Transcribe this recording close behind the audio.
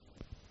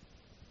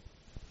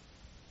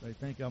They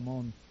think I'm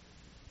on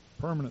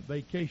permanent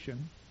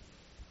vacation.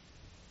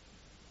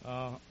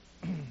 I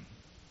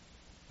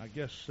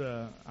guess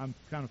I'm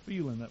kind of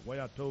feeling that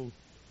way. I told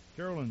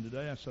Carolyn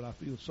today, I said I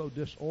feel so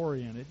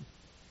disoriented.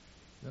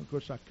 Then, of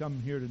course, I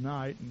come here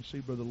tonight and see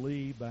Brother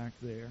Lee back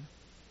there.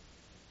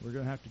 We're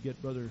going to have to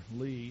get Brother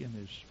Lee and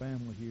his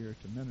family here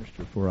to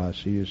minister for us.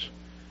 He is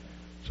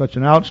such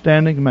an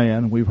outstanding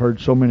man. We've heard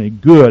so many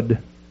good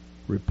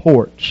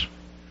reports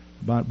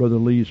about Brother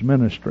Lee's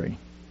ministry.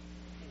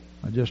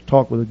 I just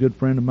talked with a good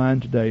friend of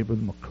mine today,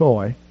 Brother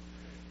McCoy,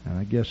 and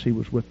I guess he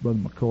was with Brother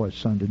McCoy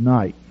Sunday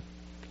night.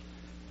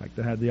 In fact,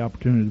 I had the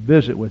opportunity to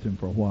visit with him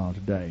for a while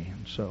today.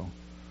 And so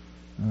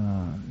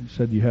he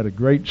said you had a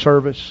great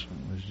service.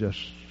 It was just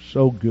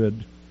so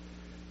good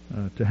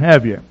to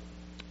have you.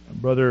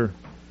 Brother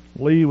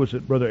Lee was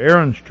at Brother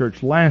Aaron's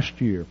church last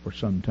year for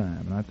some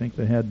time, and I think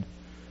they had,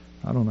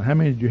 I don't know, how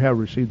many did you have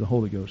receive the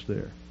Holy Ghost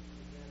there?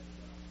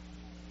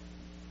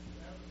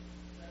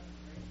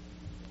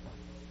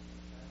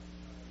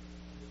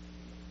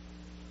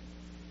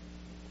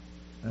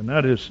 And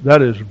that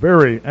is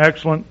very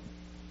excellent.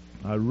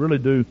 I really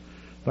do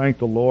thank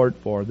the Lord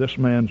for this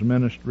man's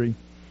ministry,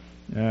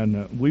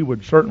 and we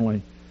would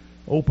certainly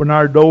open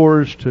our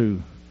doors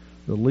to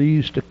the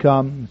Lees to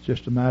come. It's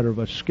just a matter of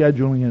us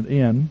scheduling it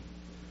in.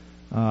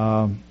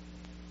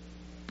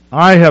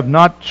 I have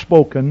not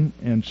spoken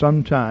in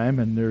some time,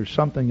 and there's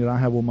something that I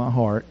have on my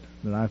heart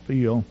that I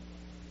feel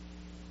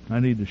I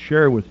need to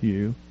share with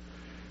you.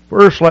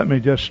 First, let me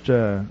just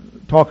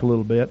talk a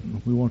little bit.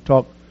 We want to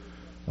talk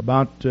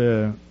about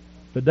the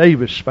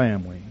Davis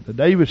family. The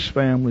Davis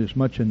family is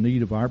much in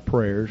need of our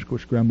prayers. Of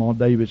course, Grandma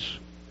Davis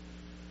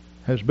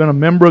has been a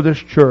member of this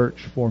church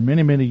for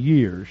many, many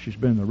years. She's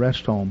been in the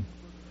rest home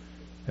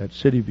at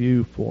City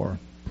View for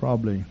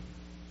probably,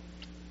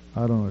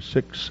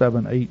 6,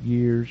 7, 8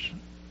 years.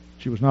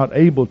 She was not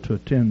able to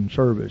attend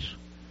service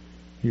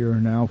here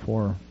now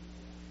for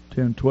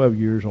 10, 12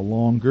 years or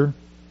longer.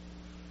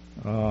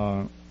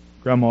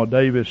 Grandma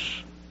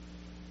Davis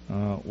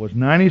was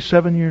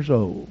 97 years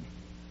old.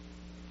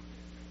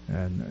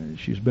 And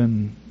she's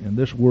been in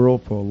this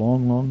world for a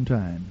long, long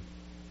time.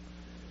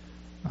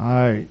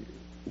 I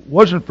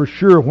wasn't for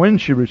sure when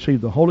she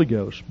received the Holy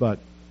Ghost, but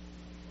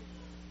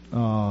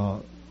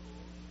her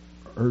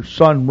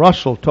son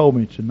Russell told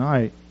me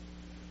tonight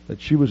that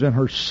she was in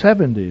her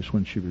 70s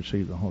when she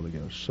received the Holy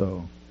Ghost.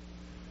 So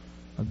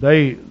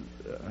they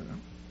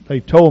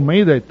told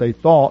me that they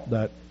thought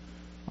that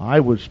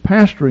I was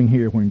pastoring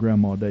here when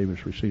Grandma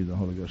Davis received the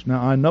Holy Ghost.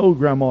 Now, I know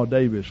Grandma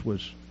Davis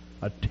was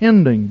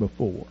attending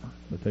before,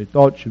 but they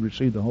thought she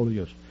received the Holy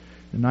Ghost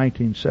in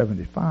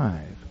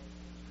 1975,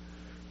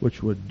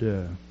 which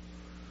would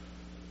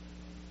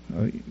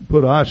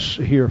put us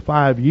here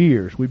 5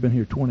 years. We've been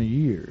here 20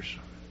 years.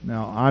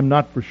 Now, I'm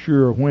not for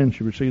sure when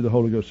she received the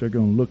Holy Ghost. They're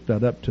going to look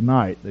that up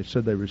tonight. They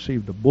said they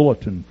received a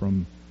bulletin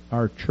from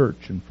our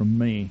church and from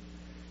me,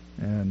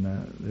 and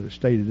it was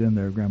stated in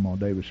there Grandma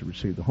Davis had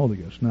received the Holy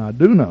Ghost. Now, I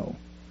do know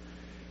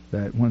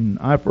that when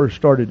I first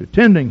started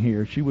attending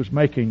here, she was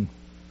making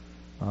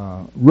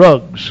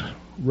rugs,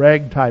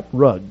 rag-type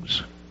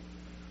rugs,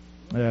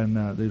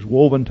 and these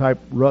woven-type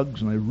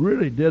rugs, and they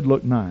really did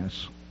look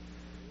nice.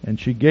 And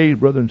she gave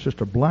Brother and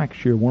Sister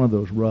Blackshear one of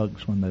those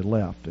rugs when they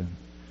left, and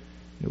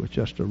it was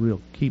just a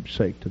real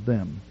keepsake to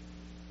them.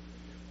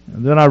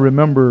 And then I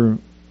remember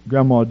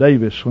Grandma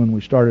Davis, when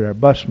we started our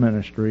bus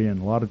ministry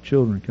and a lot of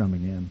children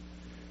coming in,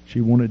 she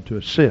wanted to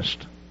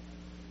assist,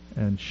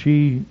 and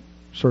she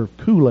served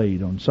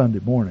Kool-Aid on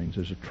Sunday mornings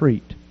as a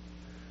treat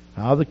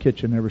out of the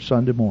kitchen every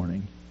Sunday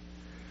morning.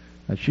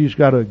 And she's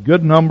got a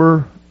good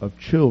number of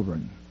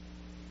children,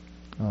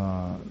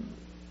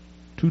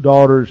 2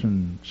 daughters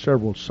and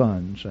several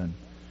sons, and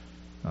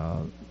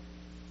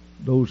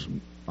those,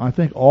 I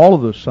think all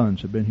of the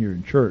sons have been here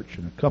in church,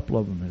 and a couple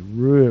of them have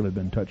really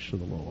been touched to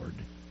the Lord.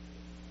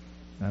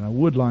 And I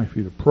would like for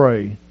you to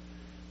pray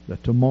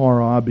that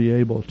tomorrow I'll be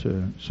able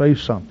to say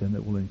something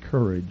that will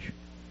encourage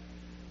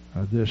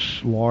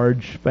this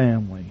large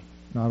family,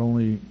 not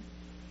only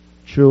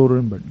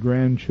children but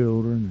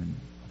grandchildren, and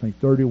I think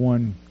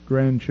 31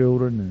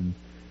 grandchildren and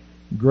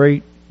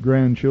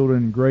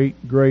great-grandchildren,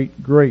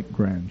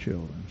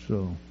 great-great-great-grandchildren.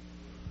 So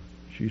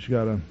she's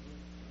got a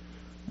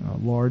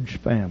large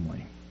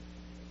family.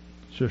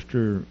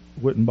 Sister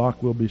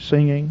Wittenbach will be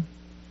singing.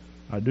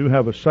 I do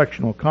have a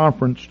sectional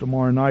conference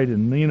tomorrow night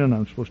in Neenah.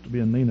 I'm supposed to be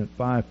in Neenah at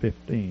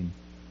 5:15.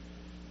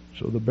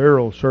 So the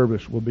burial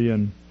service will be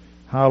in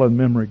Highland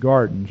Memory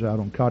Gardens out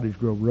on Cottage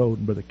Grove Road,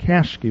 and Brother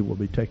Caskey will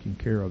be taking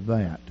care of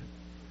that.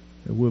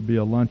 There will be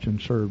a luncheon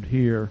served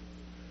here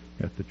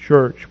at the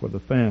church for the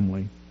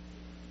family.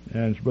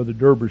 As Brother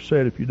Derber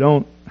said, if you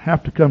don't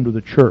have to come to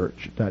the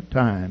church at that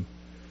time,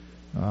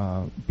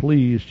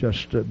 please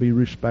just be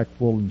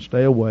respectful and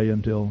stay away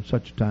until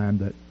such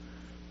time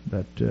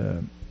that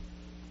the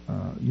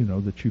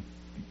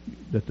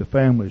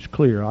family is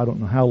clear. I don't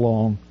know how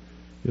long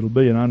it'll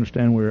be, and I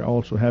understand we're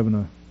also having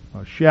a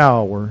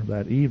shower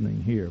that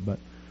evening here. But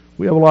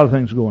we have a lot of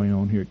things going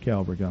on here at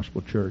Calvary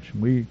Gospel Church,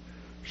 and we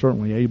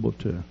certainly able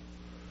to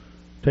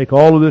Take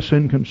all of this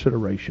in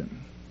consideration.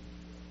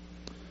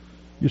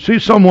 You see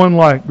someone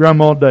like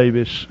Grandma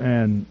Davis,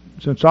 and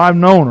since I've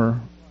known her,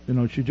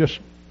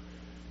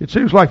 it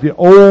seems like the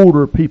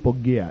older people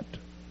get,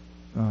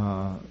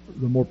 the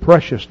more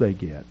precious they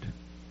get.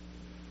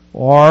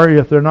 Or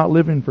if they're not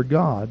living for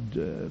God,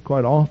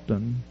 quite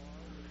often,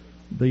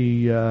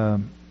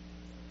 the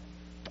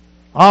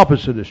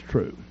opposite is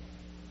true.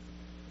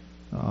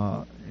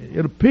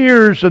 It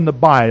appears in the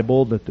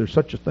Bible that there's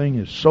such a thing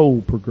as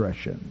soul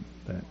progression,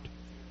 that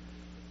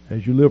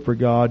as you live for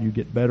God, you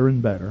get better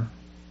and better.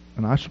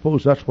 And I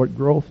suppose that's what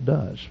growth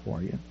does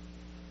for you.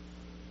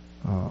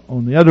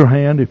 On the other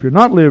hand, if you're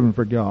not living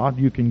for God,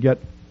 you can get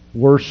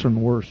worse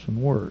and worse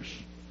and worse.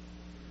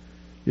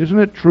 Isn't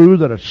it true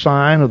that a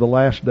sign of the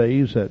last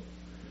days that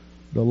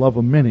the love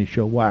of many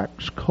shall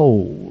wax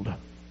cold?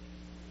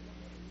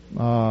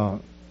 That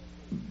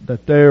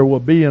there will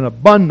be an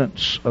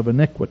abundance of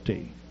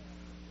iniquity.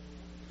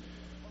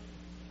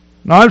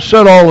 Now, I've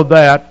said all of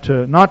that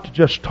not to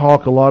just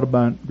talk a lot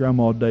about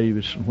Grandma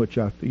Davis, which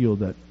I feel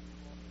that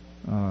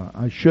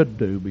I should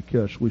do,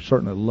 because we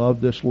certainly love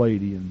this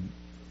lady, and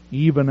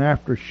even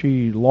after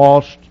she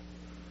lost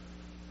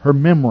her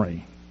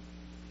memory,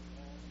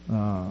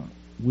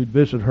 we'd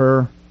visit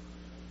her,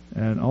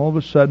 and all of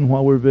a sudden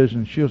while we were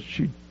visiting,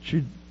 she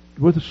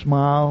with a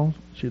smile,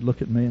 she'd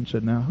look at me and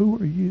said, "Now, who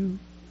are you?"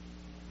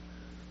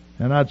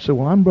 And I'd say,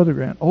 "Well, I'm Brother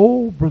Grant."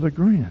 "Oh, Brother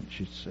Grant,"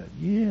 she said.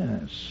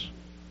 "Yes.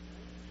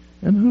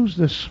 And who's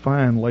this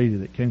fine lady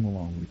that came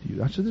along with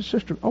you?" I said, "This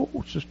Sister."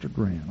 "Oh, Sister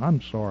Grant,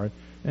 I'm sorry."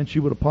 And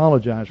she would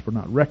apologize for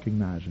not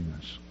recognizing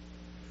us.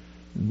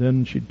 And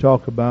then she'd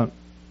talk about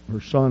her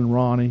son,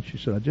 Ronnie. She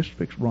said, "I just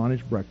fixed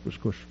Ronnie's breakfast,"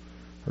 because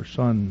her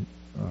son,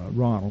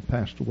 Ronald,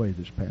 passed away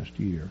this past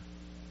year.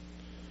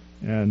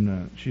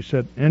 And she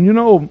said,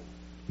 "And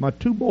my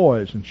two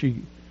boys," and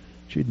she'd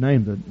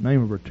named the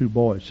name of her two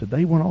boys, said,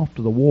 "They went off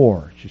to the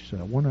war." She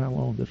said, "I wonder how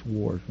long this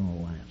war is going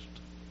to last."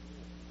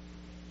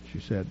 She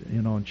said,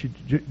 and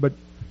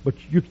but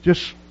you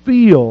just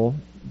feel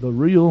the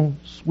real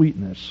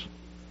sweetness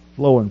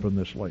flowing from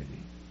this lady.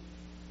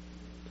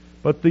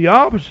 But the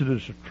opposite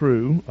is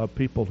true of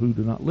people who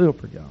do not live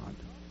for God.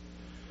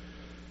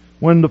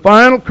 When the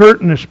final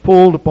curtain is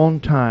pulled upon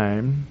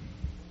time,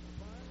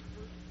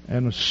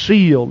 and a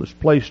seal is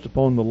placed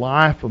upon the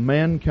life of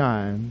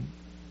mankind,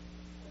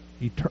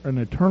 an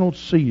eternal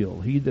seal,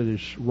 he that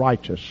is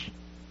righteous,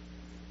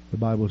 the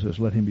Bible says,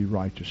 let him be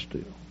righteous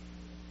still.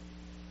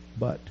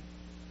 But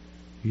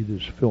he that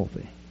is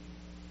filthy,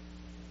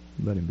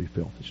 let him be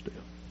filthy still.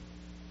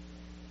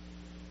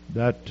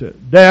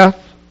 That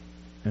death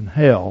and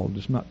hell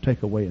does not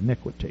take away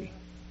iniquity.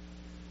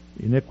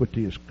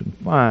 Iniquity is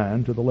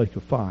confined to the lake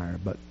of fire,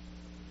 but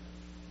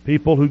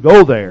people who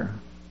go there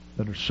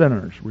that are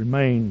sinners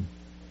remain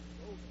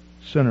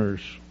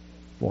sinners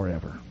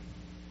forever.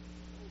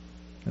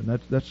 And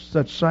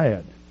that's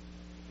sad.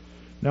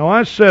 Now,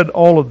 I said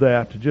all of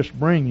that to just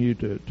bring you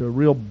to a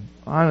real...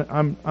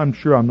 I'm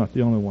sure I'm not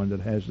the only one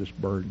that has this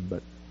burden,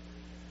 but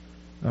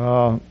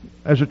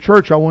as a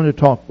church, I want to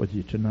talk with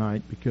you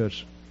tonight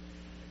because,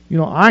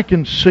 I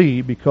can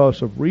see,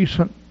 because of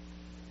recent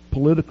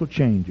political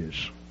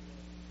changes,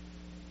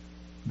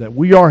 that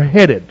we are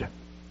headed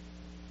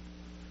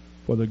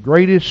for the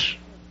greatest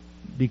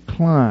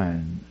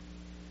decline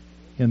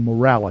in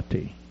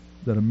morality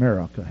that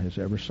America has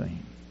ever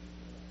seen.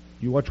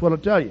 You watch what I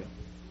tell you.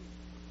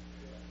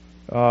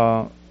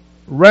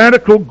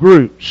 Radical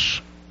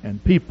groups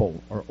and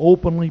people are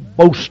openly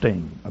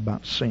boasting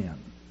about sin.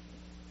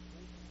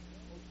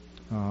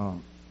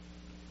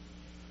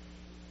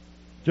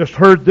 Just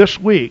heard this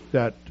week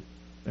that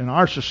in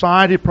our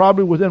society,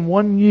 probably within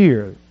 1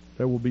 year,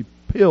 there will be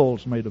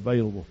pills made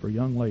available for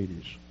young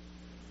ladies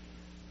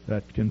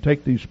that can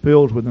take these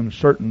pills within a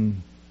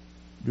certain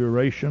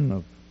duration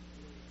of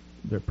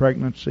their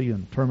pregnancy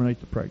and terminate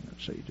the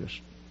pregnancy.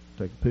 Just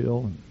take a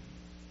pill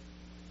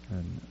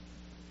and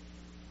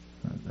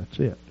that's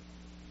it.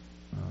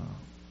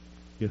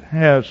 It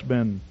has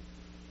been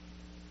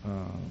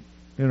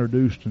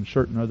introduced in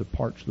certain other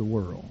parts of the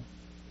world.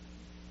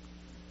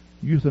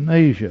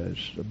 Euthanasia is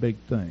a big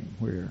thing,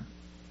 where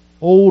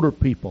older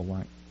people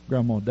like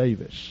Grandma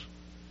Davis,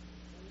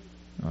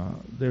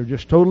 they're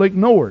just totally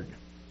ignored.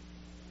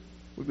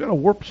 We've got a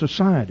warped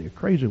society, a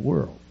crazy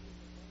world.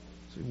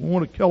 See, we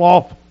want to kill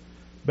off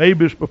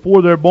babies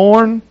before they're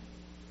born,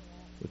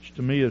 which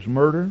to me is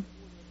murder.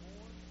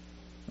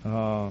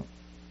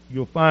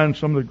 You'll find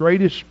some of the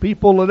greatest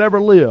people that ever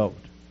lived,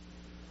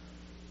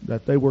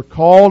 that they were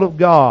called of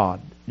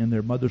God in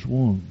their mother's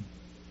womb.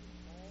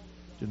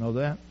 Did you know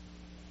that?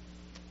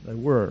 They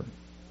were.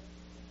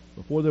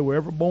 Before they were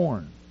ever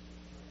born,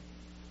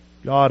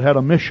 God had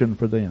a mission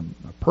for them,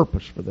 a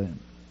purpose for them.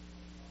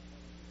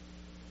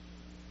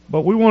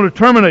 But we want to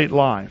terminate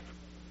life.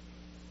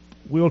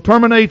 We'll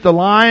terminate the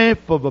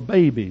life of a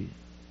baby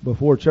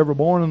before it's ever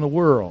born in the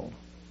world.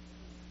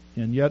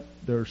 And yet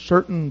there are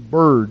certain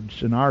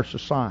birds in our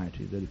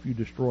society that if you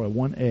destroy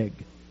one egg,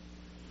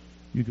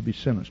 you could be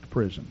sentenced to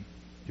prison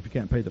if you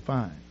can't pay the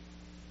fine.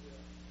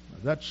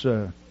 That's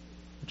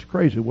It's a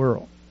crazy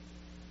world.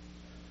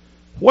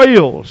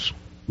 Whales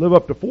live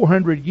up to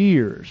 400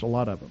 years, a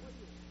lot of them,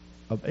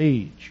 of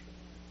age.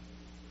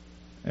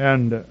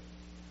 And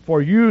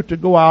for you to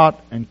go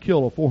out and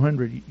kill a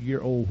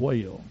 400-year-old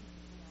whale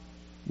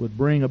would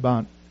bring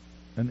about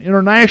an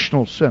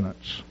international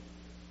sentence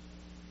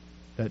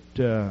that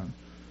the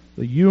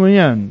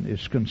UN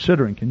is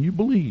considering. Can you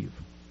believe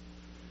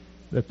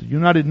that the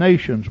United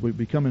Nations would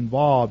become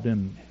involved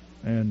in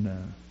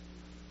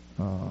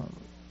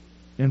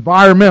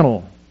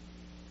environmental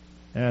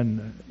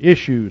and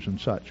issues and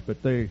such?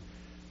 But they,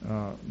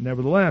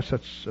 nevertheless,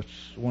 that's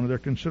one of their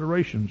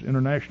considerations: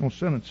 international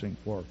sentencing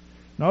for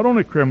not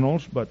only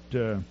criminals, but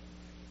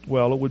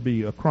well, it would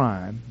be a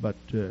crime. But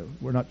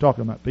we're not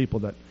talking about people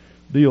that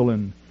deal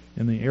in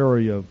the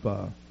area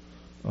of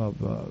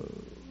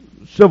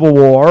civil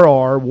war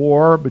or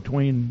war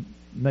between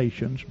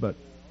nations, but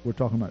we're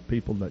talking about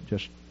people that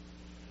just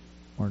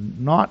are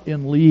not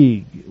in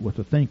league with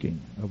the thinking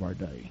of our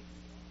day.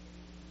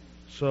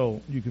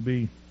 So you could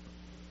be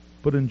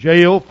put in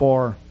jail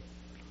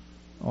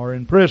or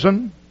in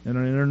prison, in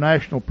an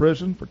international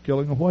prison, for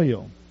killing a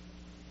whale.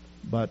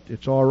 But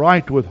it's all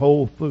right to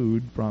withhold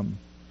food from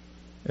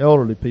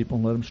elderly people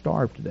and let them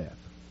starve to death.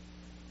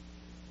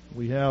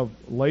 We have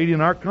a lady in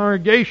our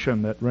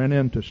congregation that ran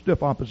into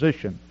stiff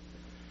opposition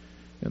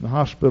in the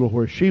hospital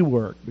where she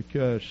worked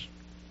because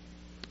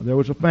there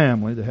was a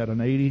family that had an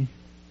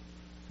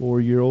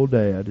 84-year-old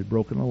dad who'd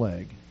broken a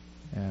leg,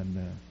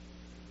 and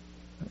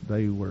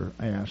they were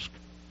asked,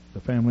 the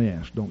family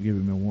asked, don't give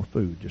him no more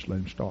food, just let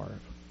him starve.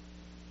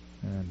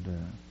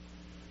 And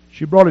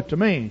she brought it to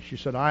me. She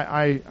said,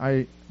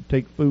 I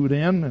take food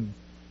in,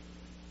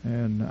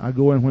 and I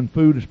go in when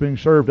food is being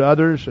served to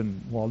others,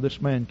 and while this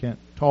man can't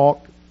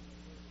talk,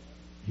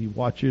 he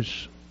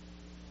watches,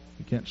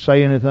 he can't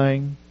say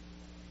anything.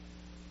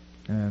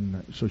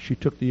 And so she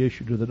took the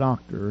issue to the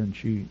doctor, and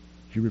she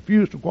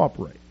refused to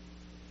cooperate.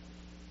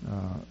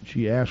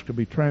 She asked to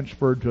be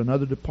transferred to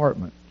another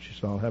department. She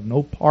said, I'll have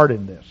no part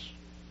in this.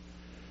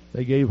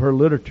 They gave her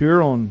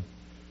literature on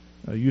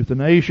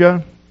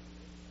euthanasia.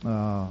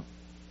 While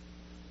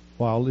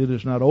it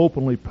is not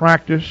openly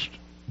practiced,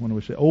 when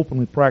we say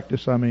openly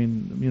practiced, I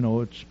mean,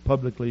 it's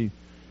publicly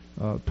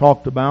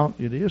talked about.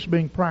 It is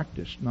being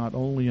practiced, not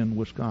only in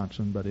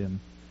Wisconsin, but in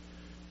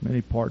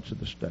many parts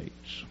of the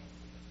states.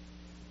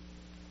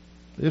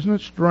 Isn't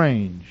it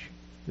strange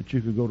that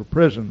you could go to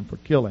prison for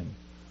killing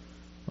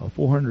a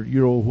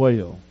 400-year-old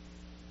whale,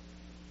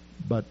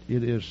 but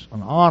it is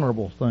an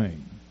honorable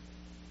thing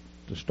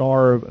to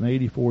starve an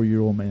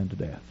 84-year-old man to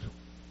death?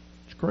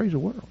 It's a crazy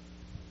world.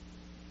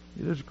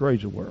 It is a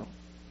crazy world.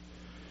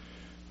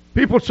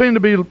 People seem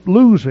to be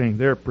losing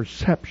their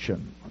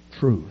perception of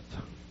truth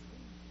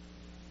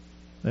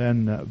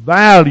and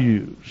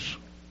values.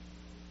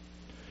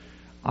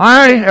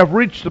 I have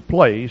reached a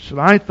place that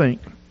I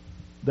think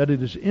that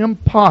it is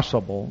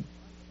impossible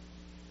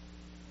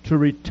to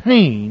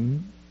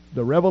retain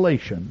the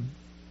revelation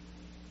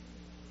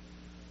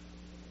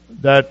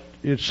that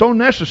is so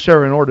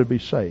necessary in order to be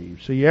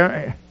saved. See,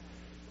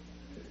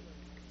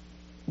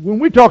 when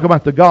we talk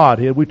about the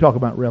Godhead, we talk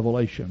about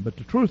revelation. But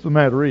the truth of the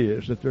matter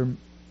is that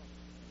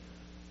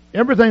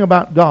everything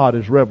about God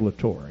is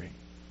revelatory.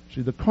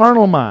 See, the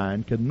carnal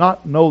mind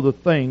cannot know the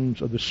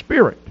things of the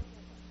Spirit.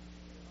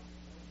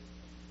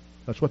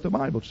 That's what the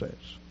Bible says.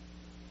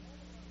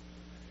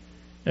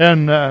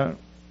 And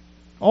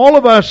all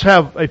of us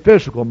have a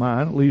physical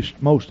mind, at least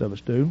most of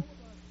us do.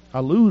 I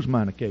lose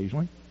mine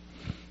occasionally.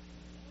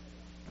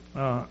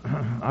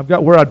 I've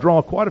got where I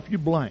draw quite a few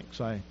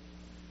blanks. I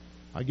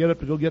get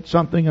up to go get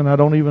something and I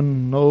don't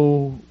even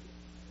know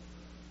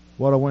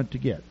what I went to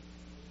get.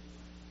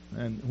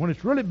 And when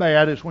it's really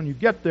bad is when you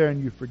get there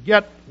and you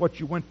forget what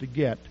you went to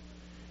get,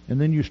 and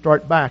then you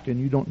start back and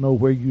you don't know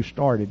where you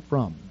started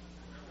from.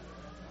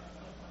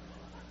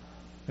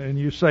 And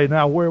you say,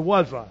 now where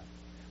was I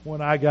when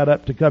I got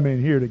up to come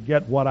in here to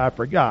get what I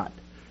forgot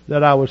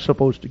that I was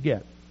supposed to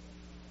get?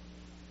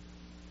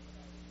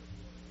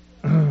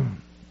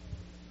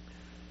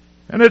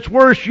 And it's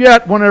worse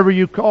yet whenever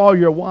you call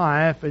your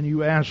wife and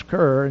you ask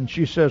her, and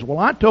she says, well,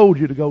 I told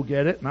you to go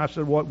get it. And I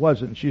said, what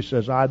was it? And she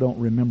says, I don't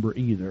remember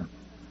either.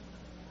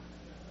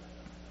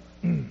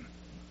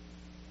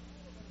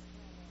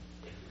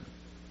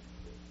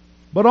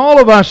 But all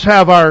of us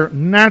have our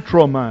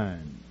natural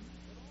mind.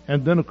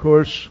 And then, of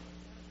course,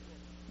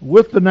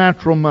 with the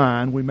natural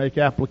mind, we make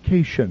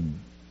application.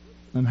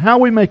 And how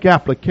we make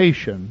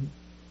application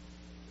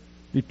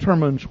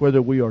determines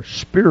whether we are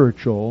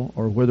spiritual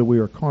or whether we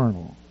are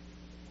carnal.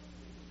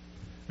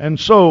 And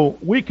so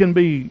we can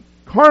be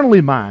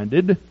carnally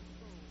minded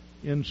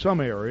in some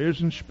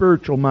areas and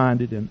spiritual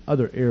minded in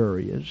other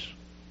areas.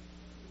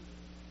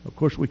 Of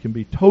course, we can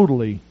be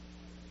totally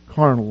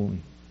carnally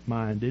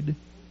minded.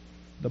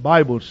 The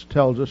Bible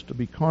tells us to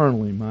be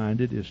carnally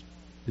minded is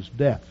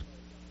death.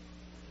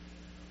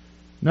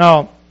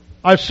 Now,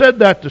 I said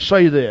that to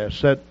say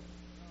this, that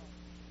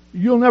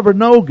you'll never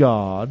know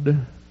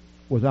God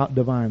without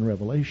divine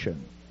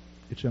revelation.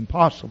 It's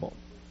impossible.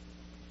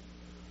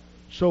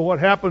 So what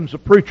happens, the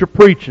preacher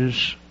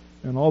preaches,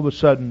 and all of a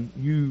sudden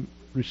you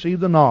receive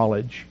the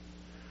knowledge,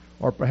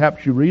 or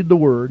perhaps you read the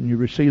Word and you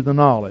receive the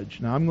knowledge.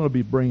 Now I'm going to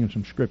be bringing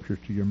some scriptures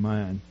to your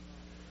mind.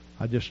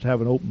 I just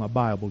haven't opened my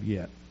Bible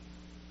yet.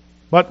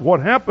 But what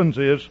happens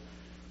is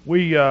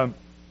we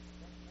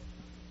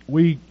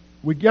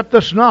get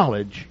this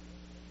knowledge,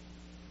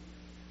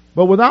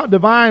 but without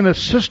divine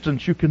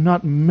assistance you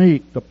cannot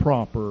make the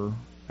proper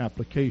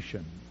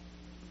application.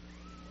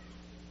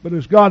 But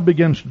as God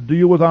begins to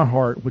deal with our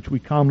heart, which we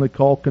commonly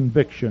call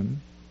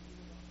conviction,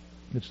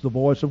 it's the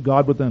voice of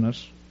God within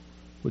us,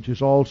 which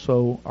is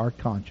also our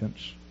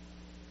conscience.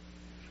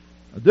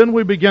 Then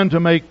we begin to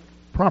make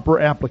proper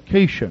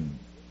application.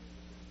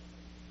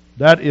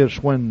 That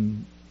is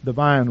when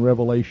divine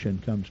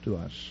revelation comes to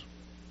us.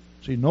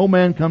 See, no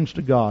man comes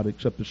to God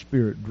except the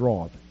Spirit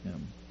draweth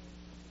him.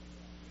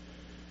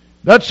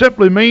 That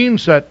simply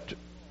means that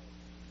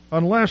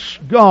unless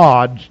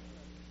God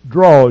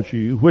draws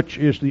you, which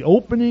is the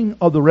opening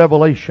of the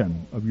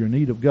revelation of your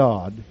need of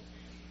God,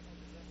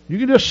 you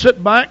can just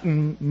sit back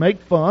and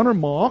make fun or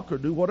mock or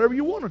do whatever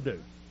you want to do.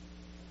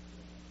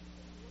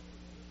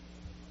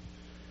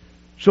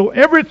 So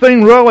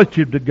everything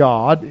relative to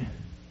God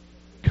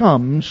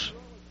comes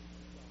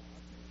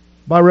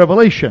by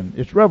revelation.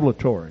 It's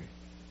revelatory.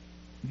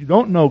 You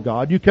don't know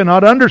God. You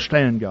cannot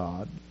understand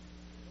God.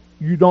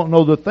 You don't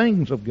know the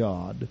things of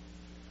God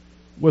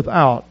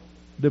without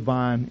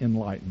divine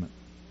enlightenment.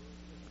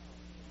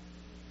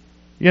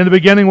 In the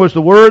beginning was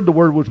the Word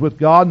was with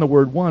God, and the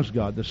Word was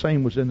God. The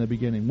same was in the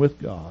beginning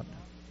with God.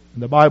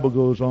 And the Bible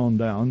goes on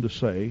down to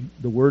say,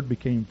 the Word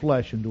became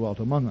flesh and dwelt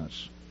among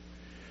us.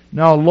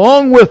 Now,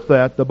 along with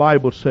that, the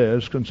Bible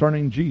says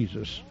concerning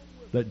Jesus,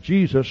 that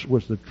Jesus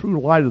was the true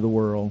light of the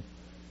world,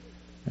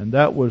 and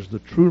that was the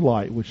true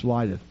light which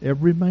lighteth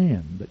every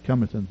man that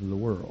cometh into the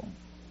world.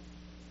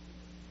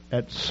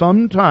 At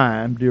some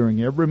time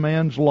during every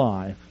man's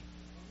life,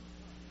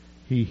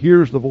 he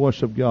hears the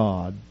voice of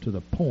God to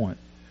the point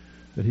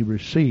that he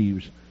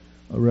receives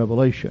a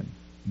revelation.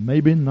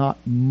 Maybe not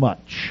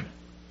much,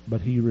 but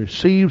he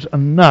receives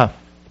enough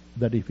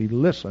that if he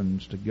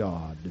listens to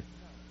God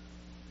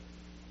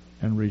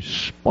and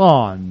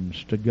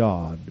responds to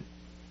God,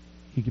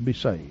 he can be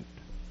saved.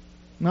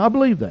 Now, I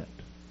believe that.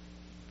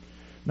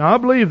 Now, I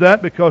believe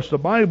that because the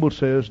Bible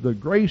says, the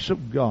grace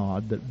of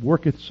God that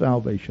worketh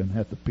salvation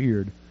hath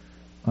appeared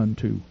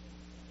unto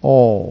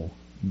all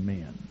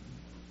men.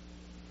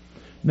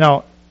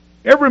 Now,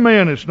 every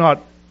man is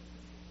not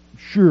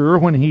sure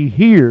when he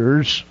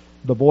hears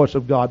the voice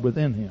of God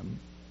within him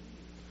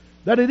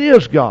that it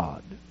is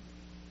God.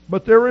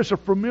 But there is a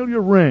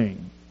familiar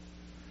ring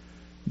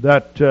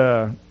that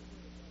a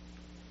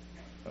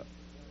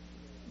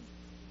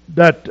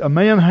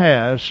man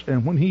has,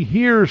 and when he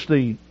hears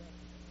the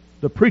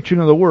preaching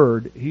of the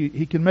Word,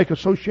 he can make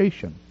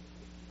association.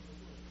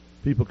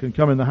 People can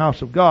come in the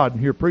house of God and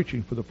hear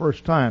preaching for the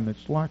first time.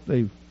 It's like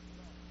they've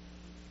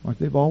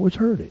always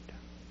heard it.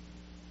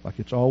 Like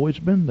it's always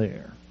been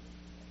there.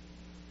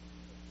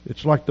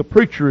 It's like the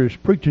preacher is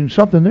preaching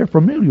something they're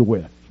familiar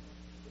with.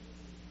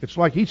 It's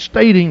like he's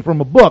stating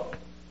from a book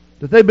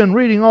that they've been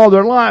reading all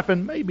their life,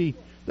 and maybe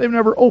they've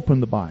never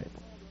opened the Bible.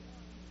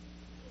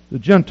 The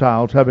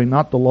Gentiles, having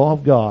not the law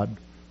of God,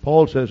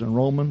 Paul says in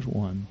Romans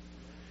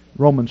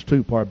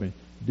 2,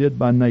 did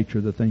by nature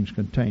the things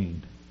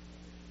contained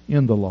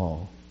in the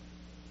law.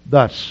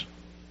 Thus,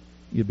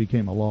 it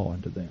became a law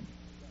unto them.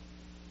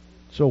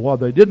 So while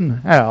they didn't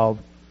have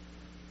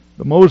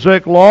the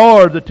Mosaic Law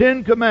or the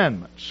Ten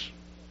Commandments,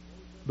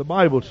 the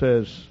Bible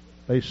says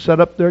they set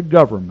up their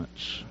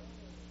governments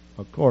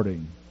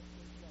according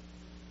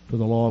to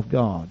the law of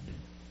God.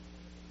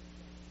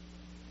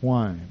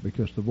 Why?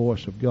 Because the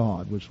voice of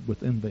God was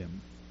within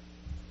them.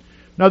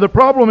 Now the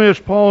problem is,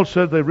 Paul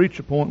said they reached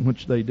a point in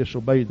which they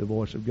disobeyed the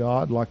voice of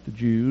God, like the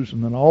Jews,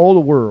 and then all the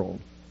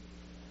world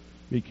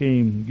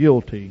became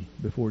guilty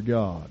before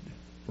God.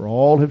 For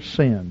all have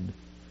sinned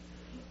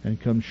and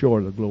come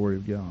short of the glory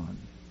of God.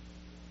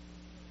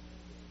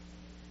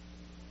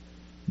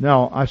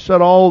 Now, I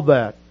said all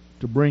that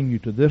to bring you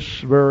to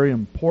this very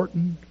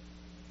important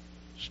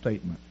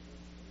statement.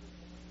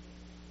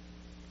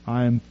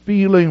 I am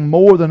feeling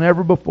more than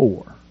ever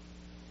before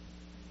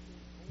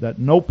that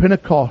no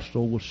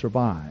Pentecostal will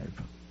survive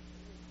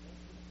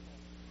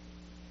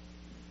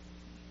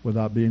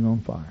without being on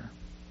fire.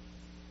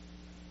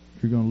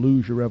 You're going to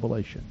lose your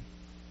revelation.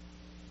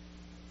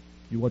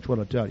 You watch what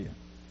I tell you.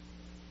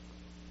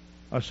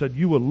 I said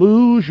you will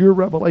lose your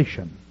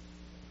revelation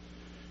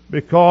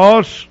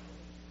because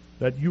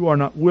that you are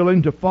not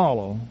willing to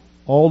follow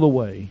all the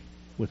way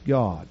with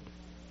God.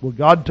 Will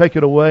God take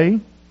it away?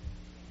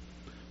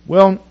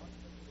 Well,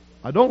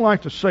 I don't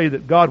like to say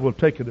that God will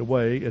take it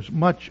away as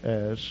much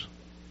as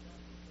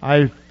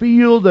I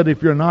feel that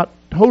if you're not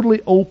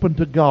totally open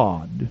to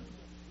God,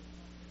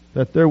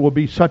 that there will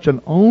be such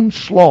an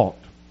onslaught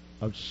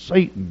of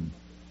Satan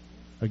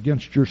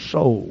against your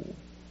soul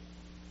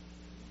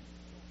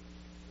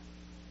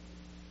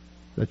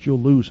that you'll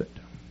lose it.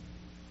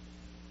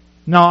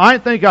 Now, I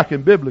think I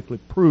can biblically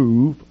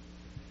prove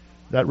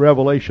that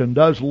revelation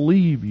does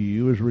leave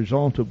you as a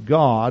result of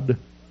God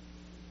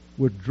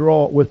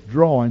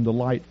withdrawing the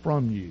light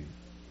from you.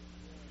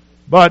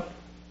 But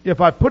if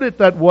I put it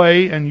that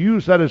way and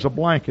use that as a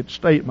blanket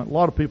statement, a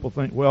lot of people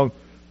think, well,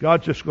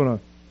 God's just going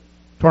to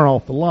turn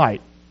off the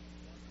light.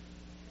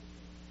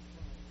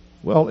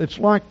 Well, it's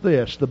like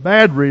this. The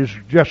batteries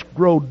just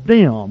grow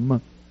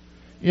dim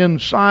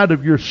inside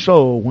of your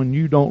soul when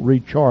you don't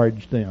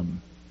recharge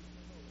them.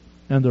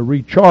 And the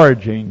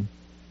recharging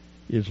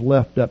is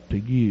left up to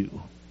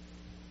you.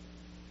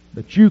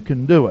 But you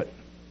can do it.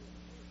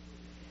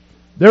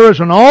 There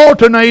is an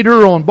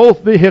alternator on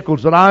both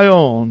vehicles that I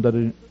own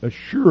that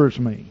assures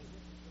me,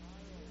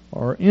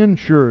 or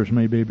insures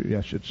me, maybe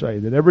I should say,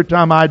 that every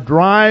time I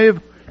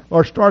drive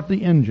or start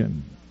the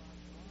engine,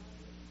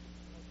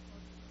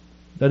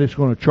 that it's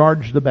going to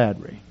charge the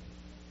battery.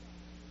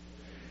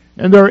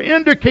 And there are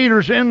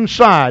indicators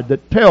inside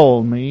that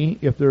tell me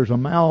if there's a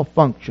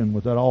malfunction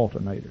with that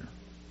alternator.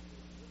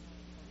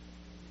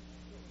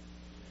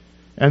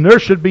 And there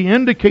should be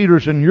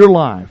indicators in your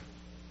life.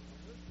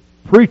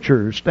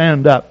 Preachers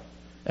stand up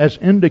as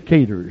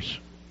indicators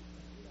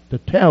to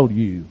tell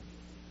you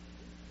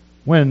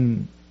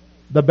when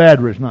the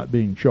battery is not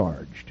being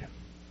charged,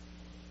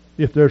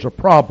 if there's a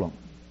problem.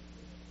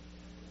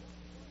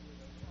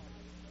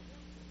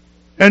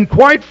 And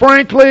quite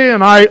frankly,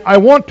 and I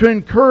want to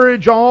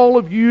encourage all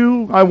of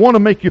you, I want to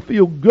make you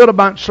feel good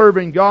about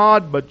serving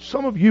God, but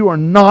some of you are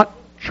not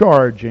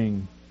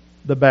charging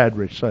the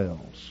battery cells.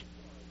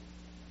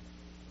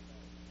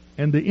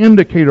 And the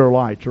indicator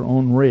lights are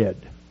on red.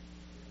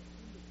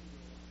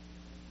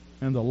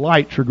 And the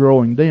lights are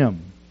growing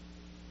dim.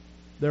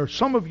 There are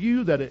some of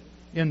you that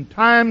in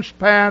times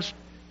past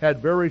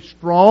had very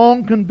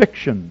strong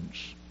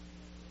convictions.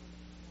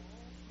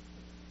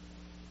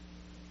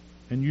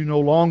 And you no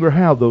longer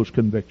have those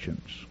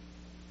convictions.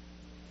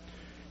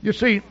 You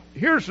see,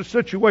 here's the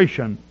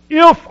situation.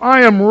 If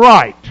I am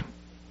right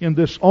in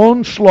this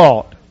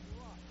onslaught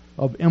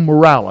of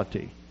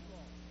immorality,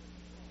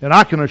 and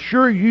I can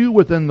assure you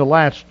within the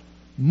last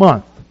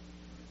month,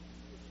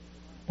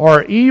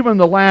 or even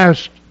the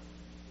last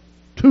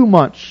 2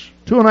 months,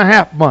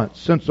 2.5 months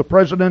since the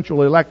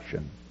presidential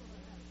election,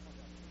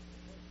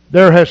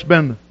 there has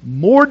been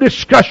more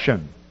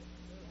discussion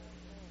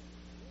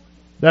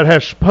that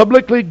has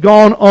publicly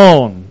gone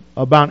on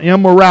about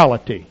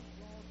immorality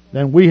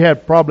than we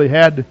have probably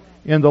had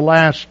in the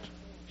last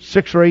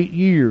 6 or 8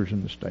 years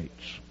in the States.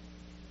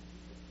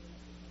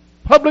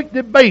 Public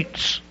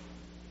debates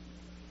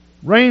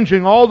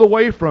ranging all the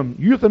way from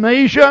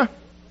euthanasia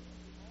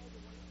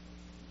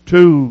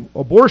to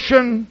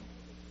abortion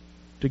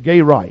to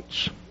gay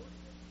rights.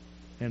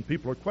 And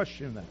people are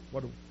questioning that.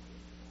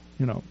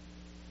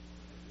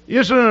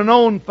 Isn't it a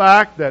known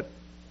fact that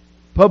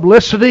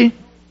publicity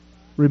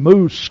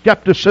removes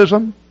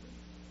skepticism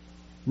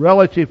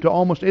relative to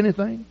almost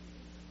anything?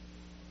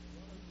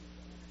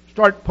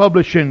 Start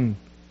publishing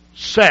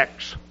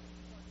sex,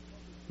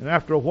 and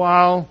after a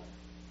while,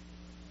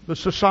 the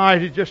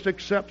society just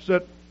accepts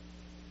that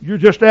you're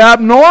just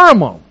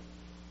abnormal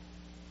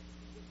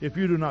if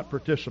you do not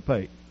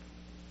participate.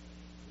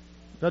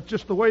 That's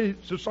just the way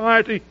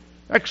society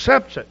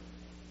accepts it.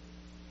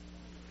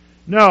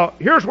 Now,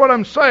 here's what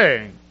I'm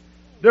saying.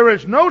 There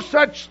is no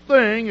such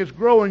thing as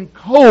growing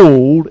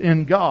cold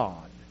in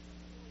God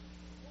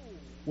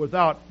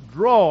without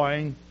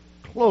drawing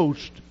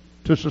close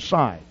to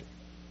society.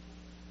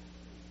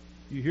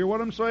 You hear what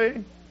I'm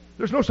saying?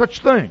 There's no such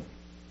thing.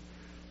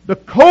 The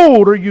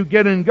colder you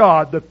get in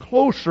God, the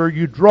closer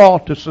you draw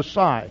to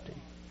society.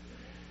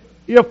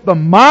 If the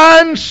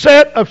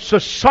mindset of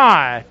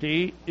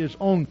society is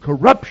on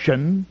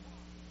corruption,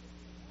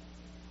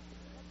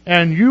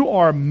 and you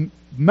are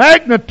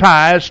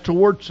magnetized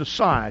towards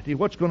society,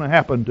 what's going to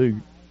happen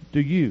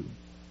to you?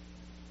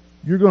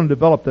 You're going to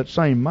develop that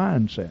same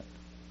mindset.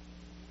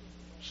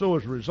 So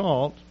as a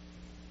result,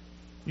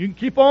 you can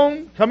keep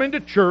on coming to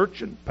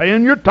church and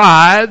paying your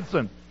tithes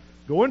and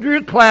going to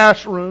your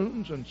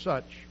classrooms and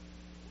such.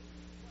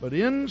 But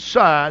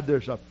inside,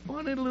 there's a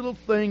funny little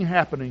thing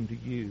happening to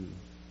you.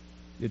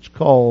 It's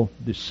called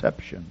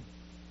deception.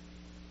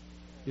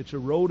 It's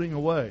eroding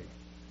away.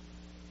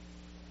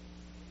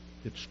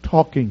 It's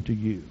talking to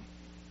you.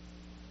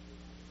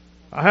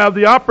 I have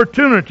the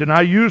opportunity, and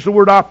I use the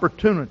word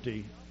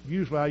opportunity.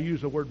 Usually I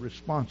use the word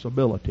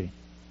responsibility.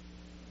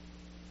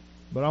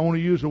 But I want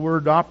to use the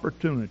word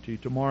opportunity.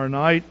 Tomorrow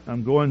night,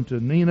 I'm going to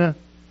Neenah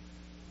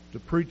to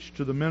preach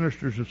to the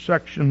ministers of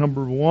section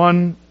number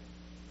 1,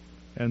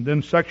 and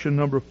then section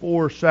number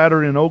 4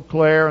 Saturday in Eau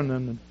Claire, and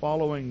then the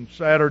following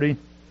Saturday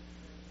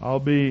I'll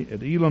be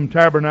at Elam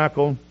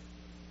Tabernacle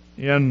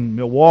in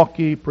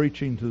Milwaukee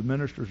preaching to the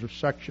ministers of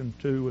section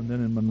 2, and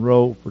then in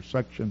Monroe for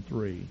section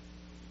 3.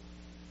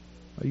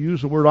 I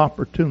use the word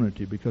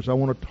opportunity because I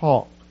want to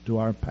talk to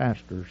our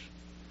pastors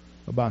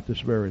about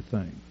this very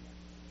thing.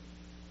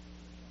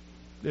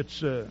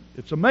 It's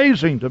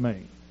amazing to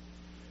me.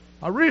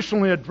 I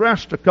recently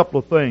addressed a couple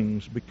of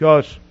things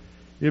because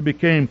it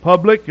became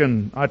public,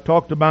 and I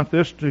talked about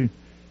this to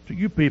to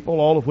you people,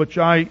 all of which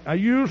I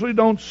usually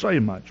don't say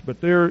much,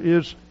 but there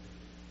is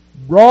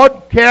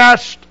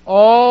broadcast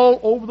all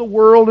over the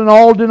world in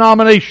all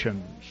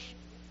denominations.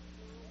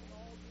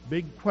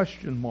 Big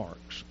question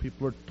marks.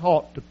 People are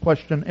taught to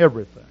question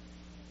everything.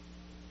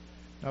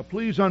 Now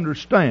please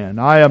understand,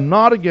 I am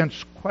not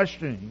against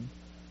questioning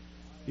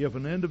if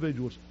an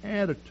individual's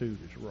attitude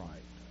is right.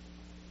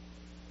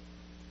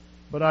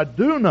 But I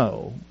do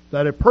know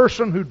that a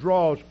person who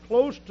draws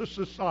close to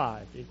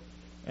society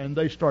and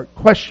they start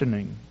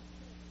questioning,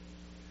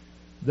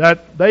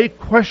 that they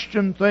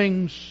question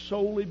things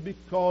solely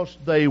because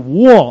they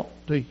want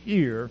to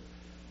hear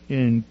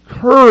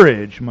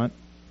encouragement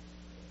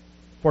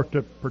for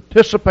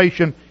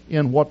participation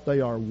in what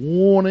they are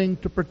wanting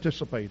to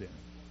participate in.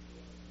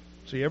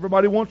 See,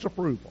 everybody wants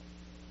approval.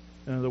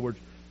 In other words,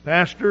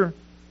 Pastor,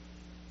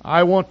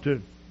 I want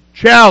to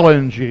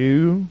challenge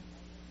you,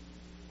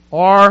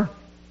 or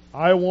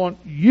I want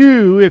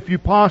you, if you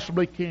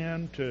possibly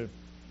can, to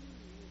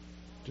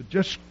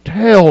just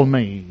tell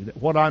me that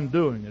what I'm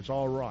doing is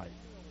all right.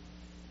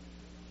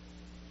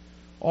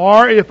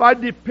 Or if I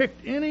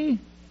depict in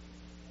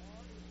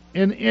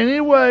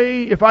any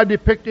way, if I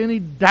depict any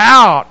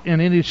doubt in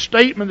any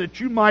statement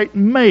that you might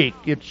make,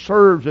 it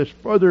serves as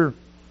further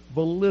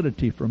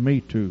validity for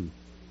me to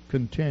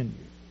continue.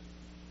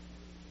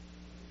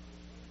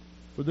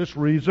 For this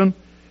reason,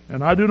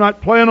 and I do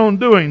not plan on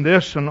doing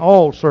this in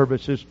all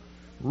services,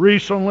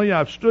 recently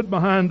I've stood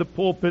behind the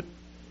pulpit,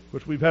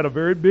 which we've had a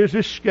very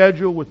busy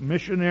schedule with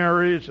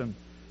missionaries and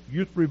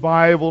youth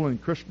revival and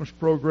Christmas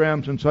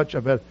programs and such.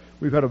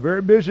 We've had a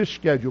very busy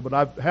schedule, but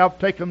I have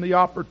taken the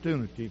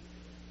opportunity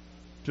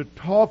to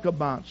talk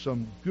about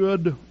some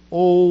good,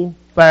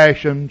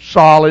 old-fashioned,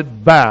 solid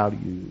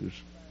values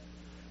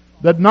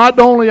that not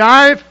only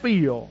I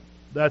feel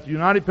that the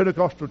United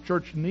Pentecostal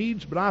Church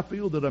needs, but I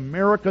feel that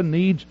America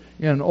needs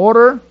in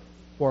order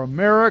for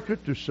America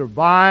to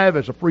survive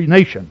as a free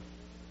nation.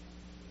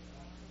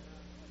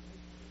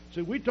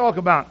 See, we talk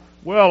about,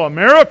 well,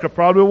 America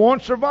probably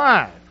won't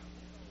survive.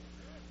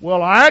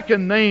 Well, I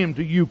can name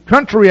to you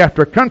country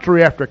after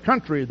country after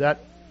country that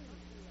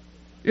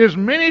is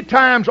many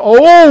times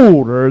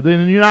older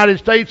than the United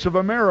States of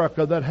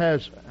America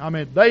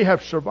that they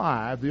have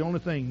survived. The only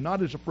thing,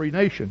 not as a free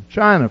nation.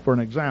 China, for an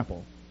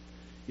example,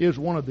 is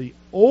one of the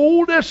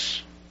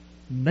oldest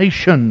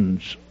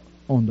nations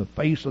on the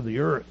face of the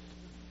earth.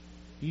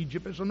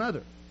 Egypt is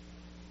another.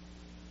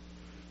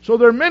 So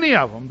there are many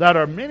of them that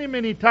are many,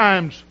 many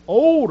times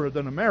older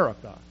than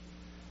America,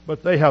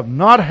 but they have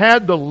not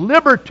had the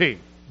liberty,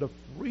 the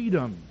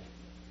freedom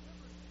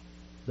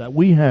that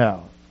we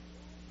have.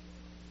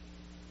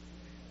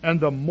 And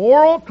the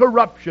moral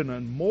corruption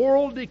and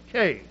moral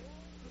decay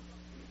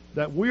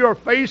that we are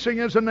facing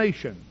as a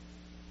nation,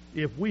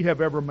 if we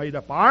have ever made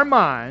up our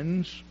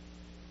minds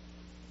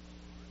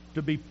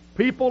to be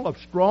people of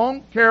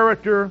strong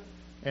character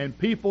and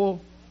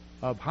people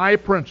of high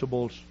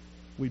principles,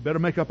 we better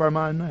make up our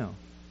mind now.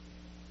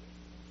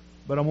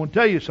 But I want to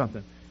tell you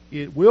something.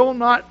 It will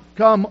not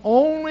come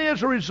only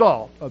as a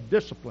result of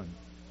discipline.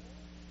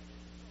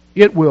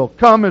 It will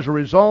come as a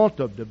result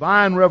of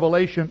divine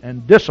revelation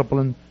and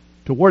discipline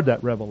toward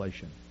that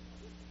revelation.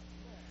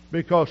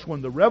 Because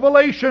when the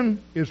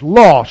revelation is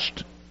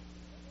lost,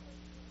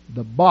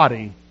 the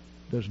body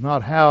does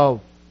not have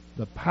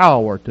the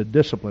power to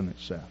discipline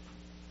itself.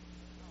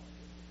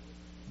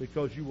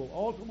 Because you will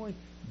ultimately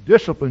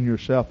discipline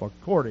yourself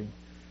according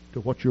to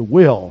what your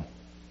will,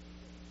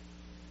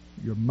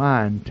 your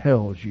mind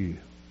tells you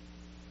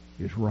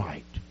is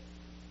right.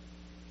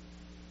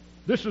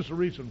 This is the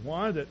reason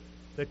why that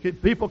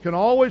people can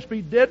always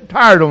be dead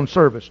tired on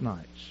service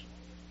nights.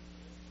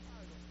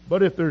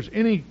 But if there's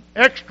any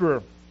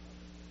extra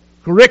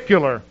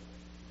curricular,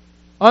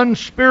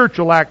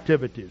 unspiritual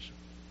activities,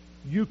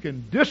 you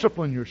can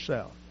discipline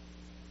yourself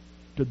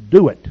to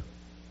do it.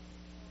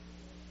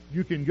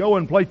 You can go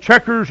and play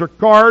checkers or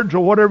cards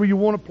or whatever you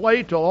want to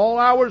play till all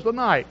hours of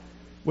the night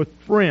with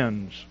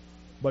friends.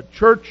 But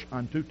church,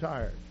 I'm too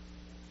tired.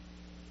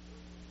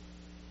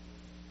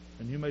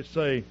 And you may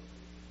say,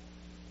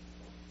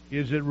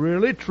 is it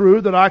really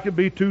true that I could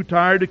be too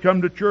tired to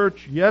come to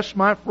church? Yes,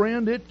 my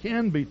friend, it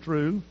can be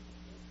true.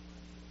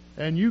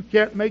 And you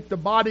can't make the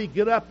body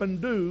get up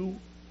and do.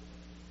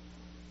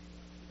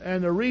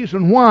 And the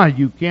reason why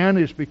you can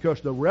is because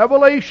the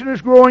revelation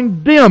is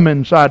growing dim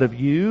inside of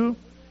you,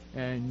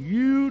 and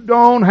you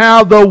don't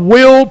have the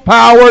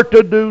willpower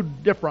to do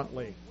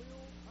differently.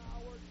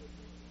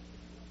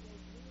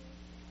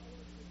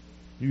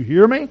 You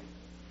hear me?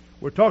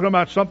 We're talking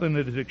about something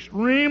that is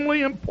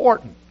extremely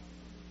important.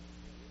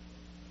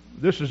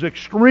 This is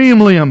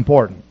extremely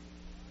important.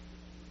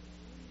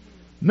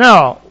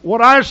 Now,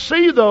 what I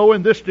see, though,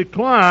 in this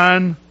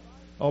decline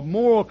of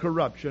moral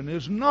corruption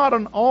is not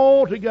an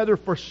altogether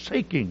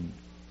forsaking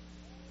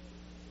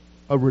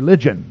of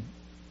religion,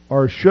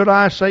 or should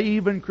I say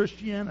even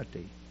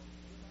Christianity,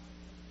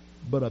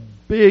 but a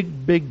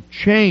big, big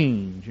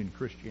change in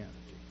Christianity.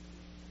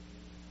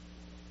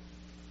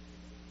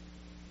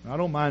 I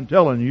don't mind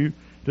telling you,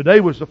 today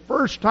was the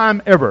first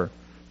time ever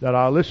that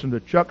I listened to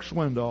Chuck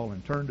Swindoll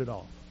and turned it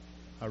off.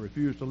 I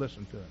refused to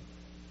listen to him.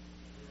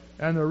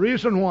 And the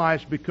reason why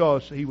is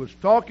because he was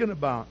talking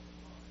about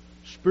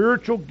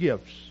spiritual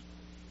gifts.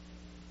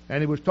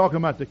 And he was talking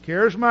about the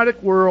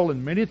charismatic world,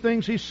 and many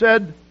things he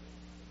said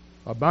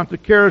about the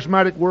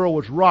charismatic world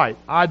was right.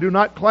 I do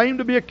not claim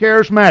to be a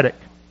charismatic.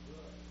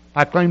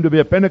 I claim to be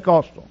a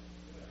Pentecostal.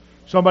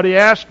 Somebody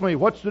asked me,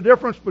 what's the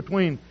difference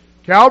between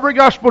Calvary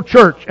Gospel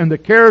Church and the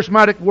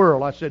charismatic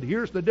world? I said,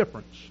 here's the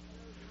difference.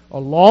 A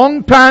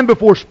long time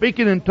before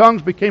speaking in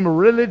tongues became a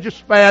religious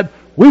fad,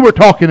 we were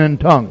talking in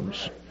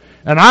tongues.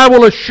 And I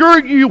will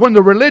assure you, when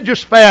the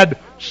religious fad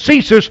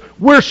ceases,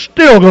 we're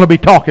still going to be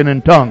talking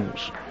in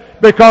tongues.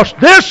 Because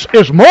this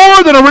is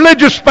more than a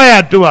religious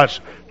fad to us.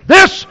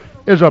 This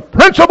is a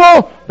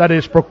principle that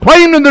is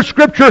proclaimed in the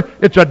Scripture.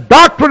 It's a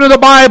doctrine of the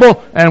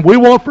Bible, and we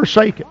won't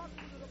forsake it.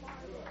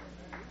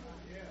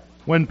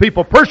 When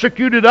people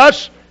persecuted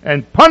us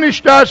and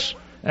punished us,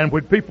 and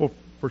when people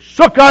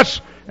forsook us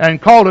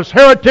and called us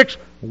heretics,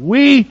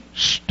 we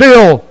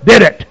still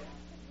did it.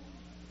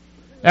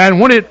 And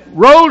when it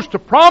rose to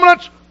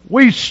prominence,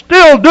 we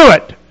still do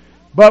it.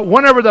 But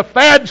whenever the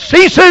fad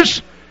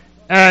ceases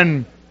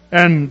and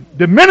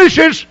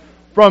diminishes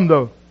from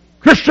the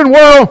Christian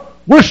world,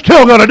 we're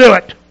still going to do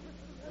it.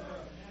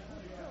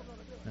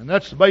 And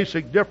that's the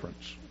basic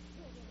difference.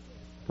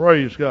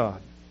 Praise God.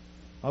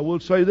 I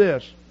will say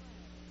this.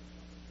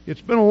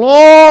 It's been a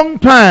long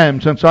time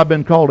since I've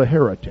been called a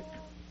heretic.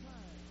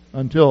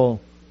 Until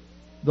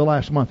the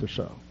last month or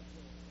so.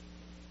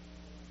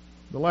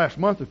 The last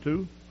month or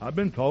two, I've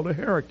been called a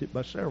heretic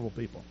by several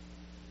people.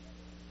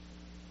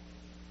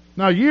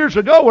 Now, years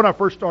ago when I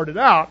first started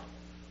out,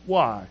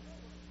 why?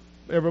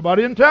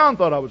 Everybody in town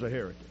thought I was a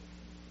heretic.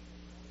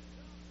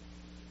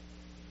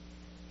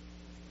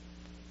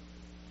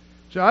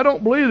 See, I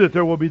don't believe that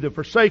there will be the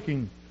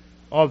forsaking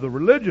of the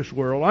religious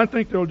world. I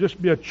think there will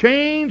just be a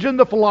change in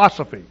the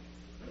philosophy.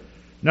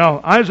 Now,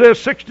 Isaiah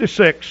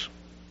 66,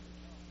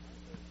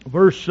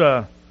 verse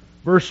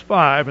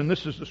 5, and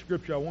this is the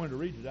scripture I wanted to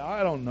read today.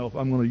 I don't know if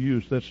I'm going to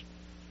use this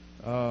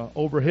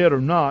overhead or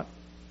not,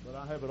 but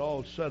I have it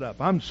all set up.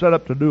 I'm set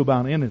up to do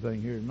about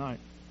anything here tonight.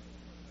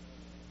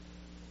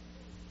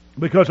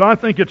 Because I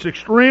think it's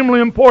extremely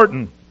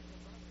important.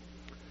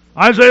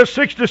 Isaiah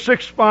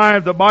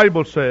 66:5, the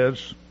Bible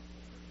says,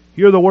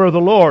 hear the word of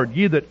the Lord,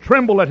 ye that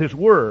tremble at His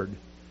word,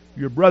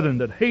 your brethren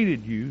that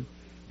hated you,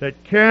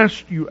 that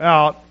cast you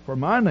out for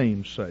my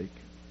name's sake,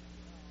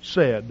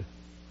 said,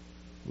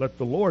 let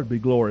the Lord be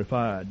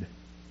glorified.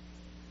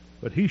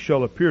 But He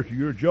shall appear to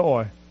your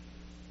joy,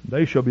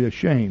 they shall be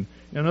ashamed.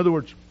 In other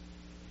words,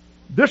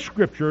 this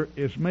scripture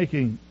is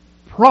making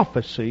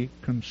prophecy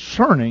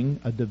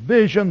concerning a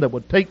division that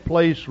would take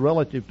place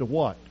relative to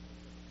what?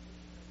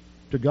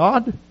 To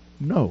God?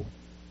 No.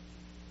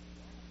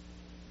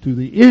 To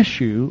the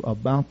issue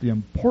about the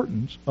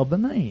importance of the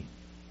name.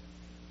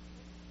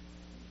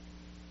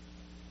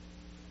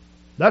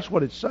 That's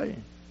what it's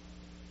saying.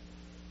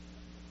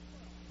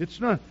 It's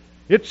not.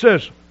 It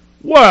says,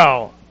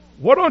 well,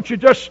 why don't you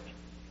just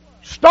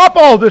stop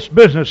all this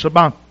business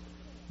about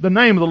the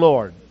name of the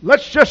Lord?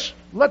 Let's just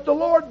let the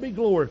Lord be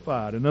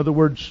glorified. In other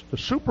words, the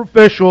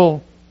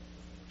superficial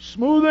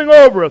smoothing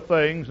over of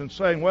things and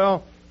saying,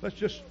 well, let's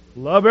just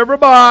love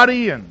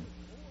everybody.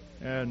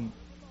 And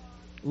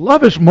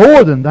love is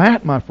more than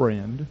that, my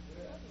friend.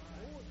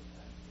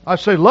 I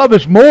say love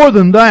is more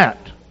than that.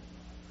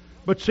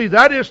 But see,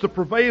 that is the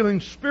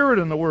prevailing spirit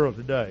in the world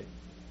today.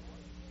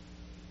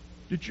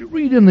 Did you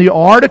read in the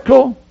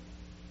article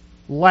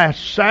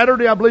last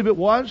Saturday, I believe it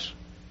was,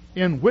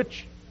 in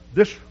which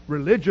this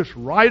religious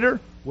writer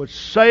was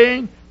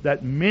saying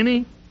that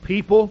many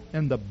people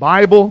in the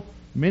Bible,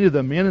 many of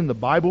the men in the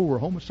Bible were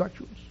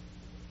homosexuals?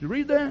 Did you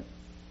read that?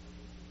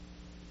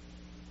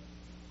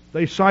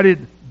 They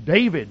cited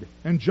David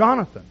and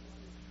Jonathan,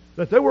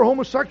 that they were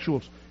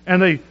homosexuals,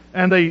 and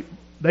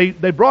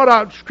they brought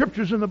out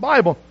scriptures in the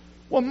Bible.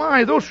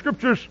 Well, those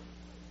scriptures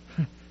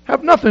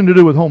have nothing to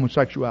do with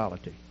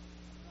homosexuality.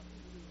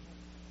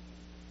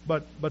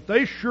 But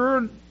they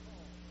sure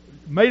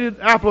made it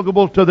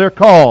applicable to their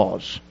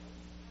cause.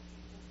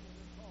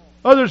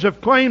 Others have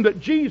claimed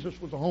that Jesus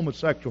was a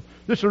homosexual.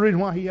 This is the reason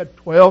why He had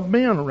 12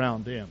 men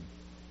around Him.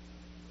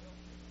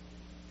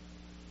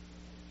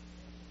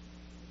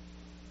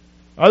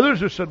 Others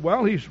have said,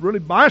 well, He's really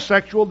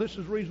bisexual. This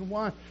is the reason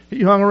why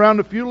He hung around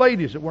a few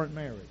ladies that weren't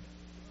married.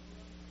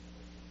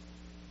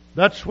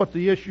 That's what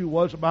the issue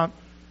was about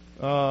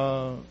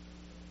the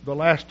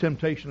last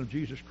temptation of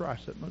Jesus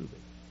Christ, that movie.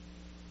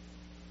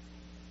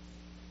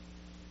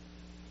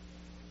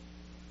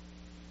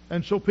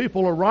 And so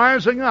people are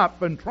rising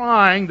up and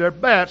trying their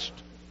best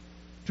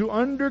to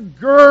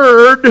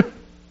undergird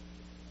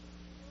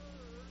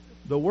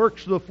the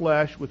works of the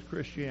flesh with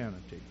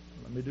Christianity.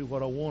 Let me do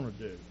what I want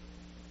to do.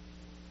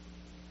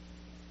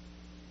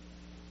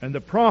 And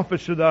the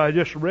prophecy that I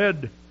just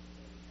read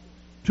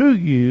to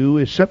you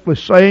is simply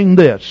saying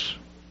this.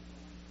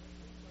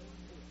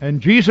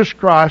 And Jesus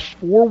Christ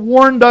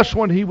forewarned us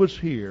when He was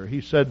here.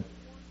 He said,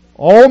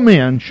 all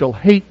men shall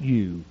hate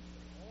you.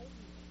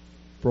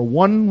 for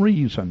one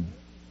reason,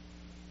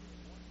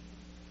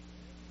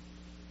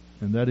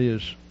 and that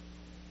is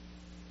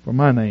for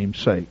my name's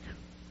sake.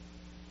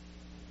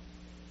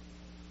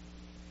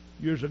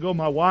 Years ago,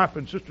 my wife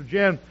and Sister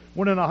Jan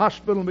went in a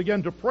hospital and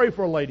began to pray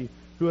for a lady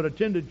who had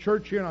attended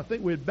church here, and I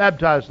think we had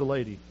baptized the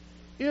lady.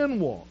 In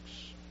walks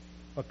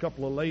a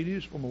couple of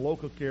ladies from a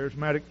local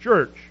charismatic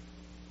church.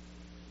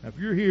 Now, if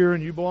you're here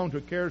and you belong to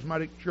a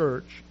charismatic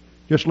church,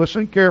 just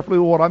listen carefully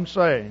to what I'm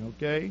saying,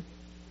 okay?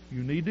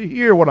 You need to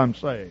hear what I'm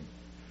saying.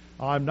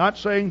 I'm not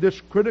saying this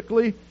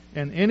critically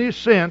in any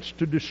sense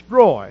to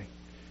destroy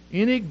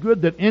any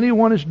good that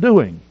anyone is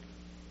doing.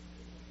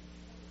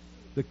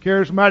 The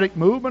charismatic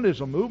movement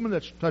is a movement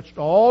that's touched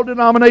all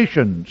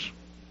denominations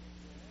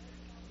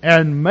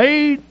and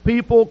made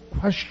people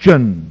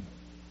question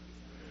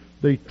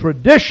the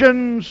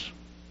traditions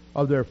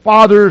of their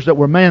fathers that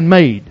were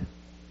man-made.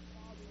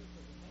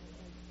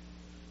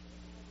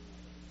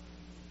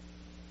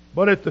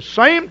 But at the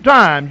same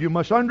time, you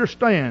must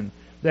understand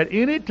that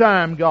any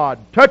time God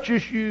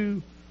touches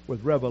you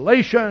with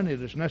revelation,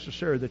 it is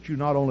necessary that you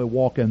not only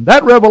walk in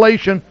that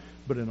revelation,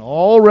 but in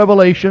all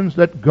revelations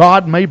that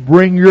God may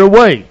bring your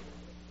way.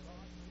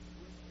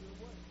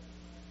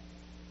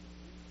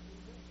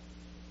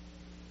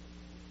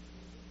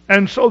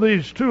 And so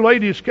these two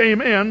ladies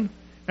came in,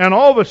 and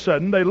all of a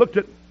sudden they looked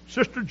at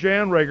Sister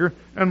Jan Rager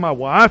and my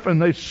wife,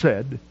 and they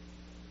said,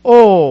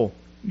 "Oh,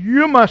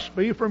 you must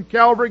be from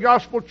Calvary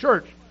Gospel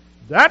Church.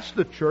 That's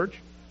the church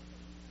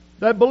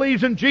that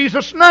believes in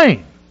Jesus'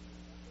 name."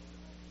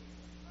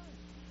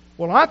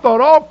 Well, I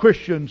thought all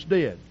Christians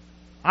did.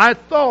 I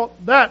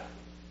thought that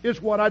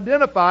is what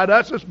identified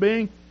us as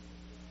being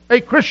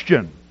a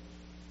Christian,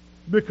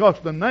 because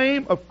the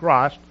name of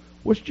Christ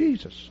was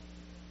Jesus.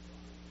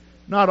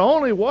 Not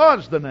only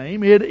was the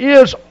name, it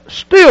is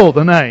still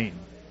the name.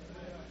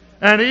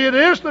 And it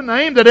is the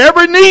name that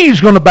every knee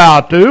is going to bow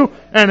to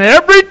and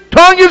every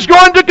tongue is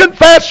going to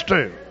confess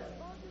to.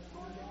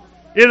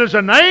 It is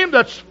a name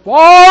that's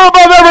far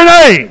above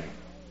every name.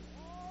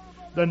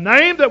 The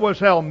name that was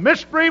held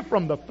mystery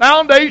from the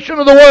foundation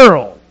of the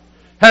world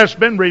has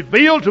been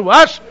revealed to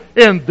us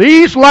in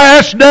these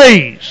last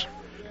days.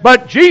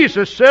 But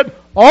Jesus said,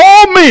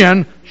 "All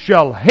men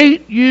shall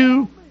hate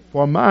you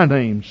for my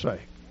name's sake."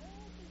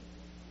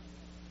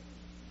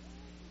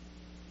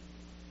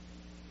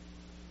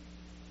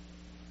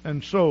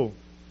 And so,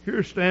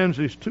 here stands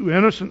these two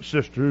innocent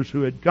sisters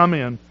who had come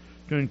in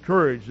to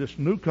encourage this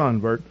new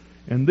convert,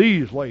 and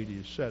these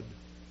ladies said,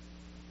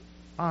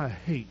 "I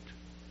hate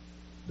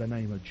the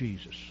name of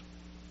Jesus."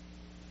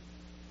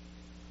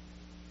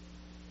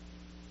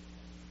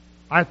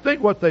 I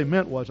think what they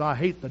meant was, "I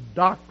hate the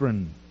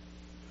doctrine."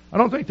 I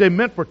don't think they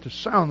meant for it to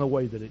sound the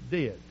way that it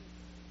did.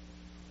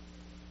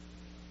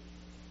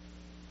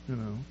 You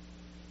know.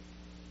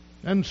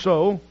 And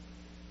so,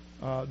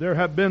 there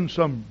have been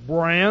some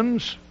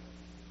brands,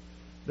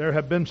 there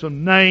have been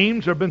some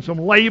names, there have been some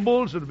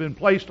labels that have been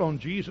placed on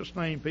Jesus'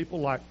 name. People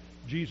like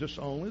Jesus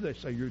only. They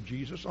say, "You're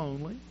Jesus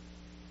only.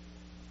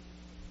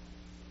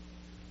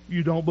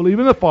 You don't believe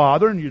in the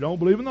Father and you don't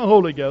believe in the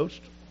Holy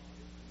Ghost."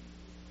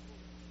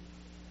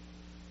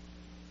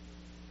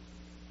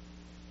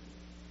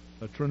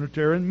 A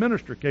Trinitarian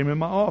minister came in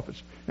my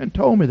office and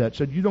told me that.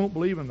 Said, "You don't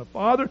believe in the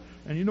Father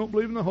and you don't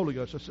believe in the Holy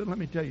Ghost." I said, "Let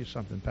me tell you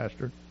something,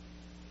 Pastor."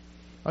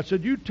 I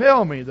said, "You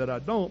tell me that I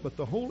don't, but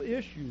the whole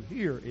issue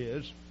here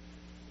is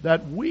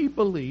that we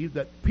believe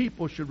that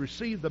people should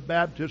receive the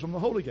baptism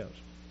of the Holy Ghost.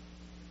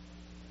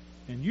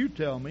 And you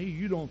tell me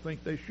you don't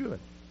think they should.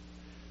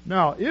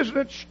 Now, isn't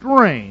it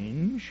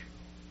strange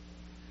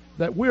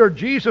that we are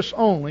Jesus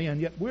only,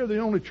 and yet we're the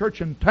only church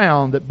in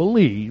town that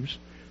believes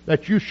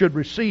that you should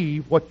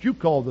receive what you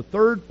call the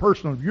third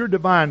person of your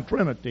divine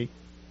Trinity,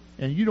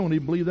 and you don't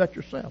even believe that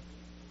yourself.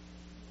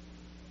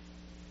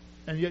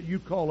 And yet you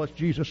call us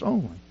Jesus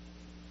only."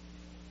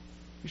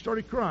 He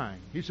started crying.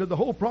 He said, "The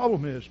whole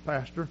problem is,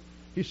 Pastor,"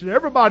 he said,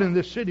 "everybody in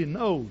this city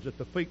knows that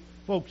the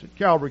folks at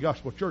Calvary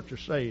Gospel Church are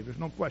saved. There's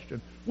no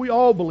question. We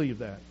all believe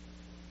that.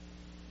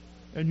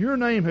 And your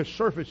name has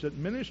surfaced at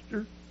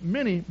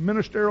many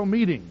ministerial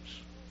meetings.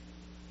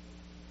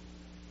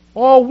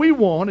 All we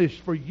want is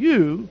for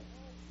you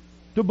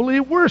to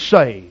believe we're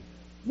saved.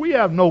 We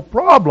have no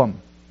problem.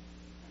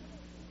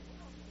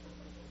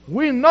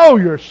 We know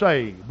you're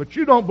saved, but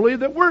you don't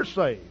believe that we're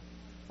saved."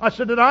 I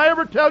said, "Did I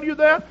ever tell you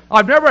that?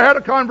 I've never had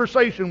a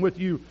conversation with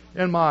you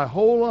in my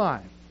whole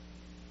life."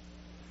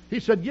 He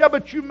said, "Yeah,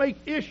 but you make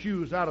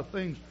issues out of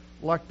things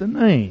like the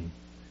name."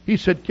 He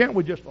said, "Can't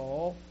we just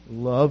all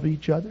love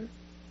each other?"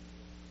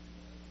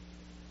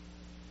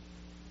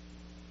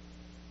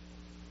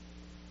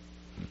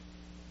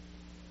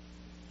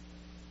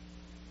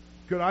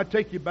 Could I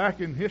take you back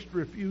in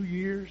history a few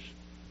years?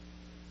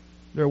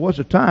 There was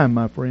a time,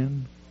 my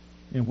friend,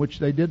 in which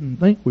they didn't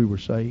think we were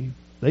saved.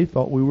 They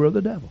thought we were of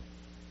the devil.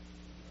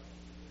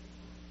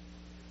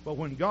 But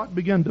when God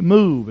began to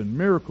move and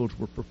miracles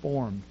were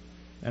performed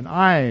and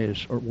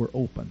eyes were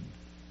opened,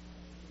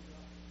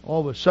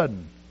 all of a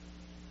sudden,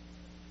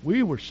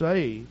 we were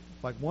saved.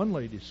 Like one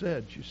lady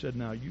said, she said,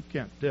 "Now you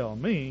can't tell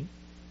me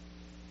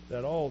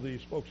that all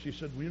these folks, she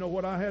said, well, you know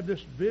what, I had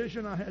this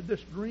vision, I had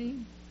this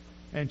dream.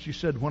 And she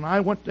said, when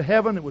I went to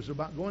heaven, it was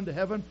about going to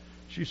heaven.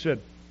 She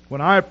said,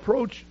 when I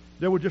approached,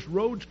 there were just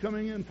roads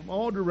coming in from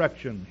all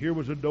directions. Here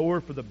was a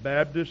door for the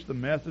Baptists, the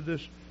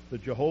Methodists, the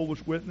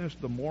Jehovah's Witnesses,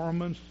 the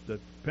Mormons, the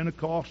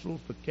Pentecostals,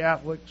 the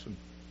Catholics. And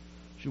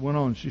she went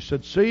on. She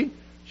said, see,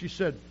 she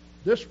said,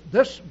 this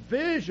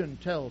vision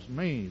tells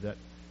me that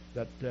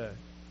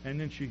and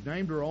then she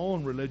named her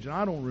own religion.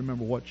 I don't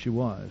remember what she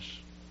was.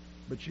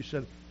 But she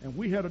said, and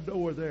we had a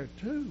door there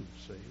too,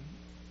 see.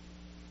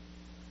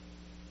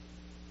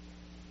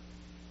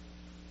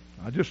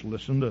 I just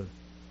listened to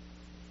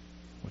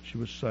what she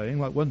was saying.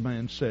 Like one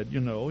man said,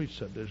 he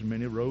said, there's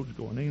many roads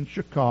going in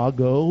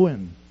Chicago.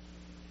 And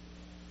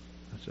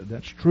I said,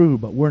 that's true,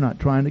 but we're not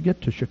trying to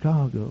get to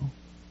Chicago.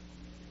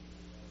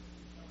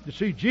 You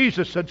see,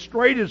 Jesus said,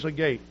 straight is the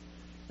gate,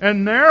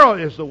 and narrow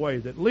is the way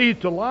that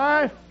leads to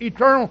life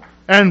eternal,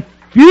 and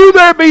few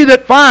there be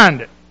that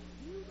find it.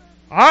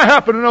 I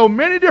happen to know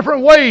many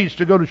different ways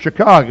to go to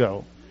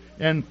Chicago.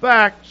 In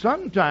fact,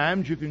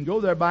 sometimes you can go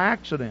there by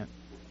accident.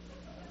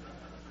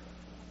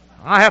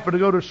 I happen to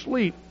go to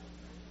sleep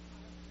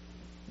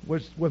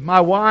with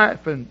my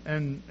wife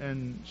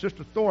and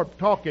Sister Thorpe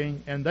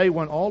talking, and they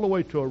went all the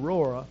way to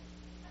Aurora,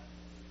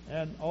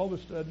 and all of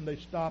a sudden they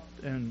stopped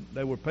and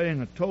they were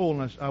paying a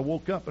toll, and I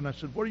woke up and I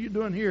said, what are you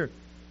doing here?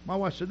 My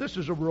wife said, this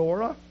is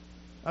Aurora.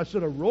 I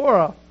said,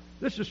 Aurora?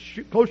 This is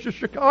close to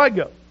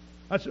Chicago.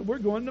 I said, we're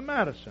going to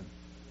Madison.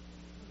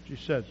 She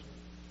says,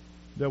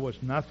 there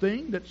was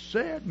nothing that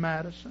said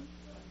Madison.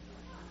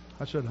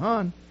 I said,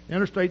 hon,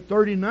 Interstate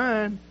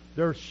 39,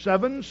 there are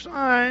 7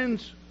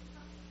 signs.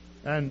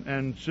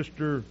 And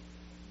Sister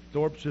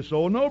Thorpe says,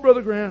 oh no,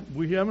 Brother Grant,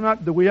 we have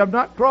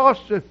not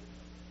crossed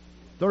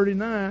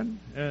 39.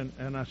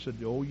 And I said,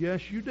 oh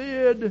yes, you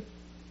did.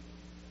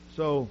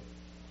 So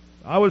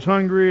I was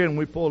hungry, and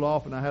we pulled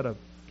off, and I had a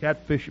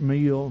catfish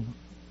meal.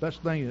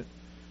 Best thing that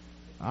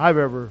I've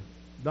ever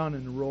done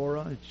in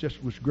Aurora. It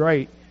just was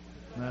great.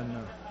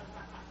 And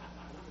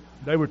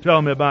they were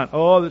telling me about,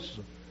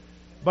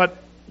 but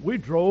we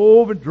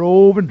drove and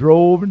drove and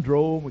drove and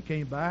drove. We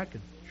came back,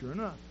 and sure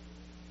enough,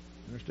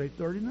 Interstate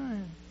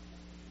 39.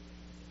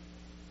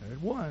 There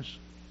it was.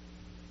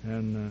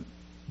 And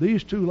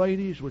these 2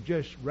 ladies were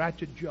just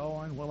ratchet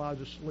jawing while I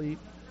was asleep.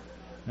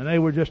 And they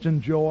were just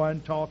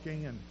enjoying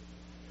talking. And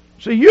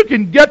see, you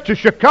can get to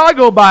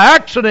Chicago by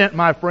accident,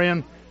 my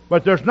friend,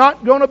 but there's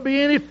not going to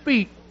be any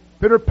feet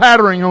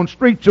pitter-pattering on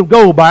streets of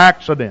gold by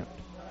accident.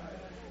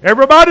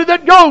 Everybody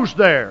that goes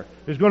there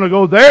is going to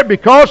go there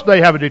because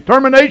they have a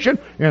determination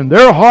in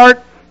their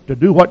heart to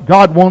do what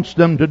God wants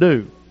them to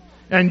do.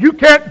 And you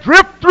can't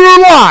drift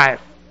through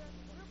life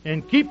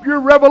and keep your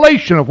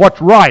revelation of what's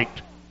right.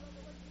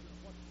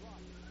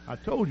 I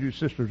told you,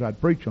 sisters, I'd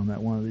preach on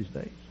that one of these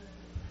days.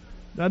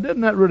 Now,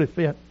 didn't that really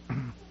fit?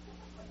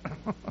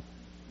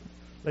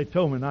 They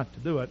told me not to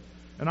do it,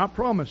 and I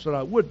promised that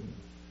I wouldn't.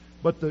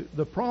 But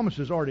the promise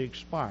has already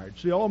expired.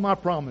 See, all my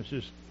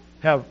promises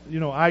have,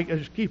 I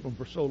just keep them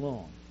for so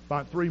long,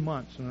 about 3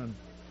 months, and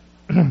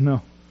then,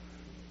 no.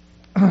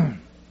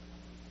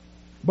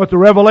 But the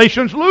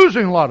revelation's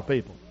losing a lot of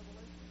people.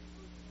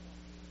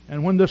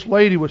 And when this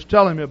lady was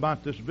telling me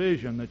about this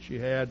vision that she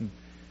had,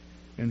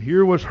 and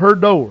here was her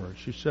door,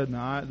 she said,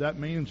 now, that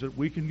means that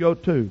we can go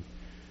too.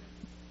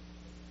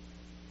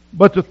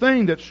 But the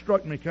thing that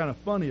struck me kind of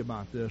funny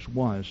about this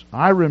was,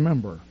 I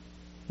remember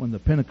when the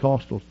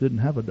Pentecostals didn't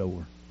have a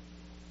door.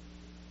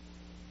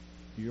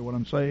 You hear what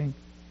I'm saying?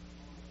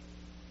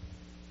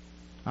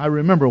 I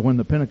remember when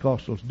the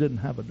Pentecostals didn't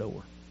have a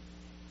door.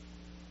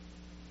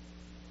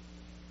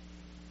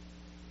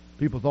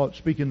 People thought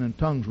speaking in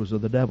tongues was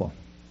of the devil.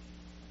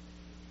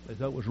 They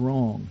thought it was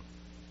wrong.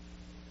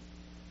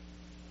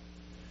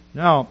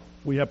 Now,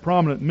 we have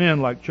prominent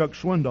men like Chuck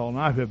Swindoll, and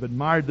I have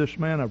admired this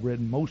man. I've read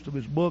most of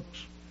his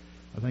books.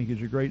 I think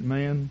he's a great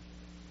man.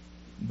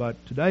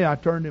 But today I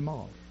turned him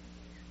off.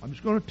 I'm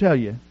just going to tell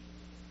you,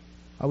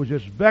 I was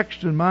just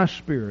vexed in my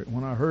spirit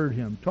when I heard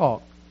him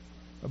talk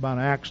about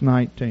Acts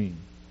 19.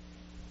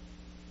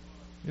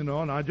 And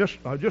I just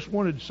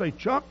wanted to say,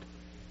 Chuck,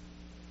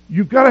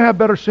 you've got to have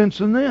better sense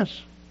than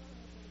this.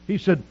 He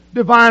said,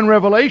 divine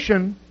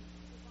revelation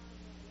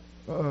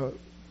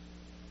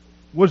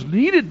was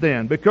needed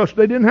then because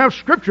they didn't have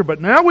Scripture.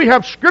 But now we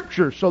have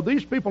Scripture. So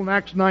these people in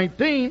Acts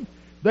 19,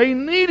 they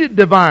needed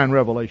divine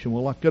revelation.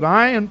 Well, could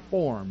I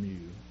inform you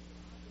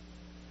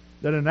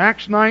that in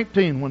Acts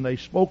 19, when they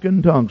spoke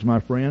in tongues, my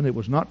friend, it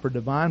was not for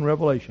divine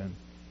revelation.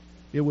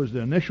 It was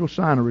the initial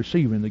sign of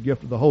receiving the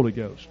gift of the Holy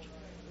Ghost.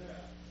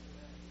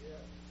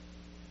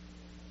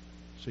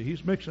 See,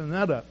 he's mixing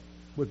that up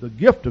with the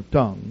gift of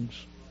tongues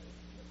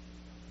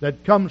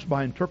that comes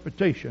by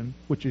interpretation,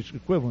 which is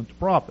equivalent to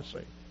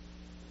prophecy.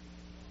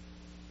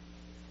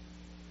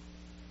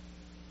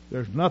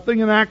 There's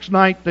nothing in Acts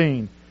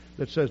 19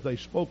 that says they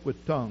spoke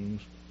with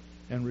tongues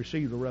and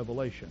received a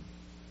revelation.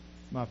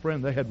 My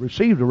friend, they had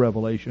received a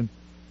revelation.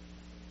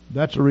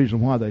 That's the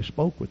reason why they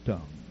spoke with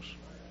tongues.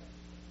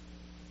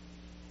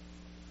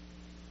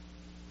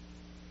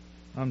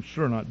 I'm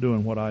sure not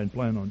doing what I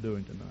plan on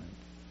doing tonight.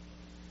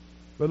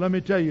 But let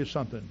me tell you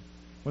something.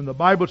 When the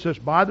Bible says,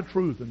 buy the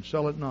truth and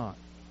sell it not,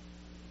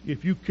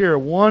 if you care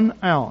 1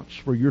 ounce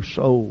for your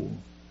soul,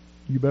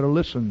 you better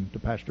listen to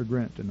Pastor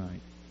Grant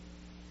tonight.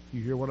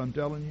 You hear what I'm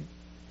telling you?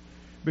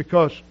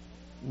 Because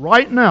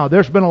right now,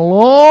 there's been a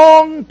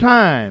long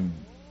time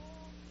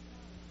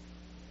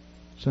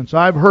since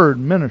I've heard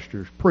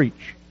ministers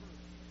preach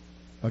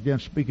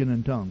against speaking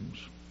in tongues.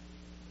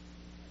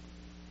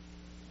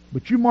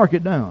 But you mark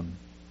it down.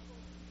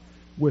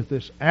 With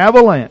this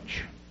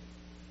avalanche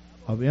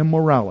of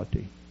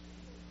immorality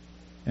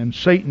and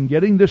Satan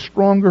getting this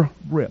stronger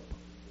grip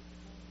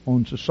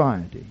on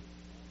society,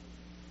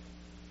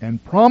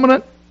 and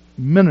prominent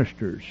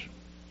ministers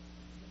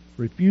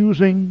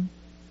refusing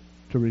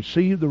to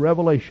receive the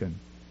revelation,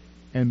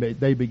 and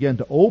they begin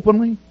to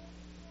openly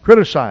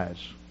criticize,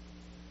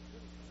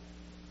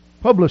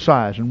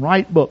 publicize, and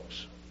write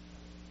books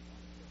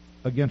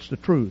against the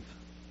truth,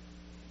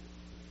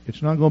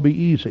 it's not going to be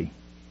easy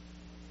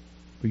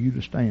for you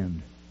to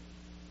stand.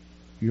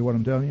 You hear what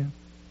I'm telling you?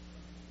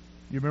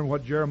 You remember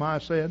what Jeremiah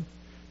said?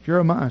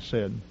 Jeremiah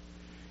said,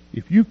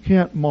 if you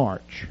can't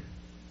march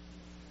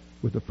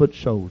with the foot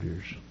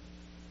soldiers,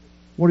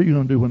 what are you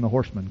going to do when the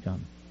horsemen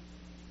come?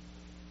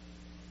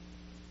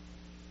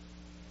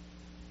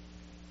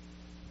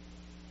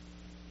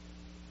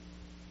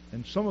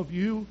 And some of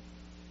you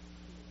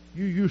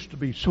used to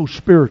be so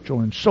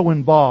spiritual and so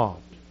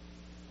involved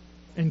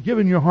and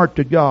giving your heart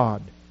to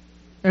God.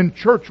 And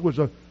church was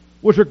a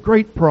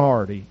great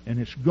priority, and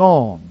it's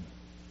gone.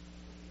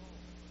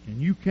 And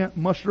you can't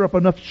muster up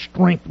enough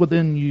strength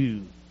within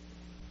you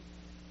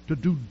to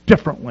do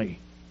differently.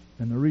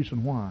 And the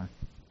reason why,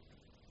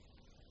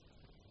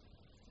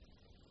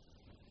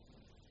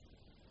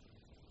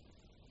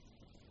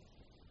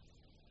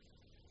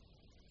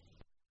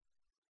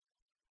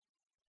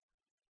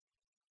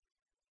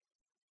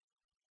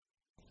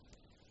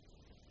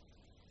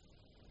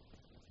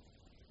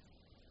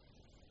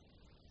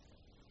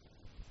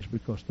 is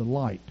because the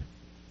light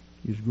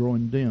is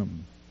growing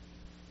dim.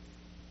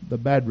 The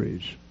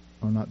batteries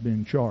are not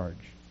being charged.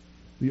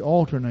 The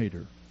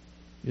alternator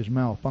is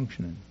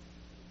malfunctioning.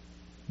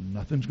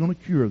 Nothing's going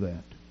to cure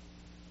that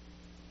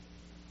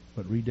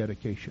but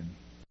rededication.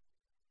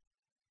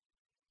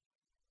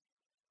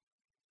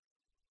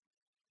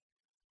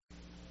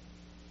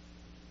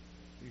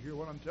 You hear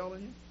what I'm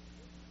telling you?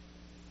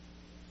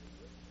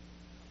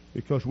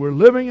 Because we're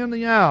living in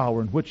the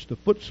hour in which the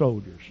foot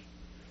soldiers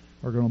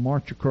are going to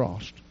march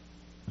across.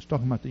 I was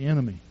talking about the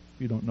enemy,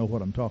 if you don't know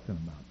what I'm talking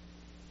about.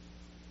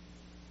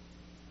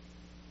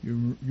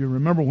 You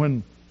remember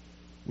when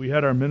we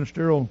had our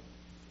ministerial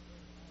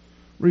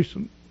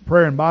recent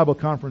prayer and Bible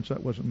conference?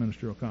 That wasn't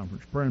ministerial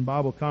conference. Prayer and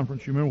Bible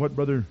conference. You remember what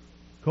Brother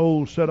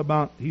Cole said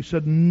about? He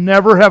said,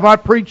 never have I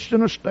preached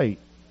in a state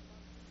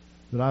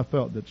that I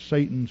felt that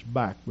Satan's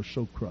back was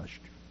so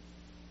crushed.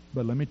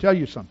 But let me tell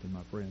you something,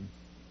 my friend.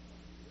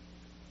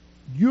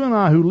 You and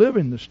I who live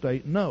in the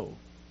state know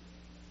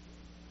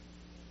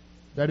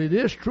that it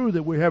is true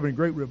that we're having a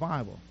great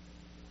revival.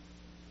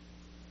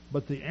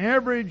 But the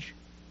average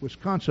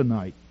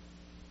Wisconsinite,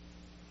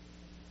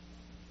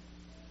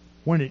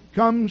 when it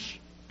comes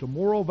to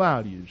moral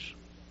values,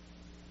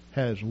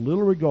 has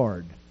little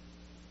regard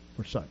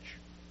for such.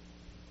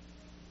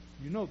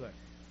 You know that.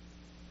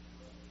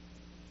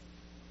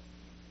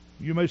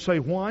 You may say,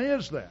 why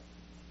is that?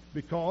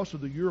 Because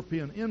of the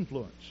European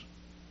influence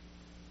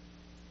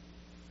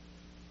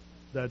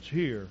that's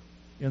here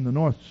in the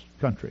North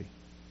Country.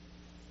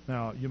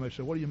 Now, you may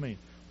say, what do you mean?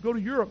 Go to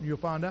Europe and you'll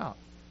find out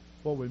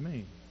what we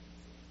mean.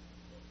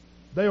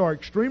 They are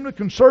extremely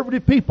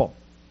conservative people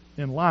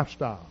in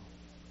lifestyle.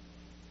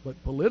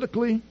 But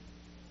politically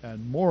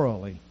and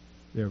morally,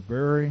 they're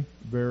very,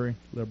 very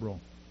liberal.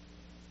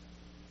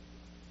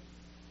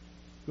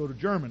 Go to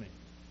Germany.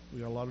 We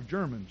got a lot of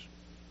Germans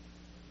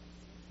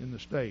in the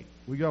state.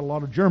 We got a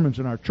lot of Germans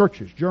in our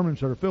churches.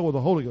 Germans that are filled with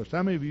the Holy Ghost.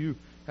 How many of you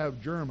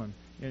have German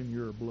in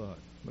your blood?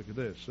 Look at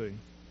this, see?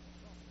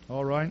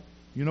 All right?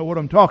 You know what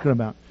I'm talking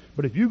about.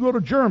 But if you go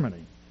to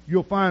Germany,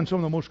 you'll find some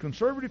of the most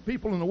conservative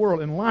people in the world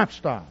in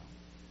lifestyle.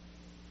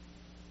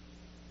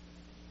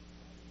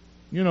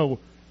 You know,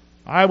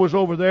 I was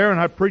over there and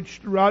I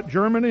preached throughout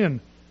Germany, and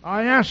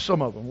I asked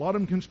some of them. A lot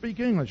of them can speak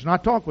English, and I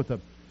talked with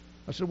them.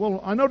 I said,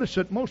 well, I noticed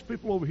that most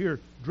people over here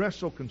dress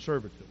so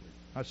conservatively.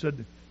 I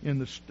said, in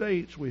the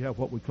States we have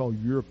what we call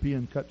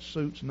European cut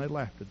suits, and they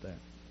laughed at that.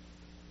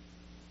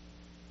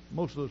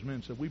 Most of those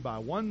men said, we buy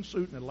one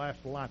suit and it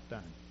lasts a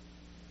lifetime.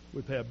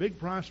 We pay a big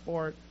price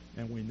for it,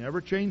 and we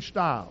never change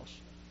styles.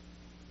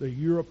 The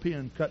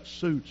European cut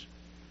suits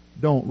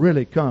don't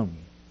really come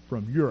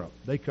from Europe.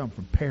 They come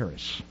from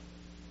Paris.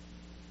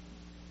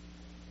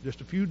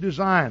 Just a few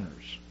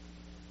designers.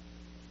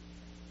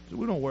 So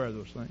we don't wear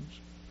those things.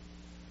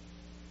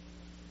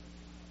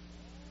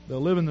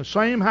 They'll live in the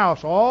same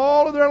house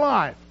all of their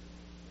life.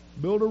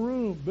 Build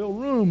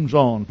rooms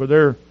on for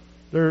their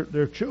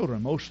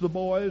children. Most of the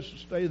boys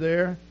stay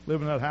there,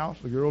 live in that house.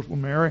 The girls will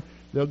marry.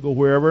 They'll go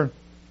wherever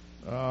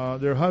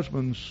their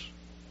husbands'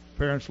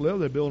 parents live.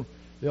 They build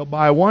They'll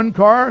buy one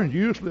car, and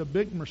usually a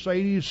big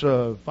Mercedes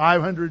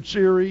 500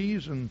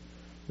 series, and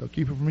they'll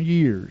keep it for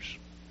years.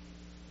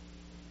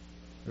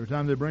 Every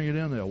time they bring it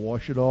in, they'll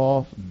wash it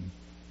off and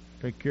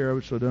take care of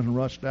it so it doesn't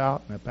rust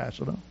out, and they'll pass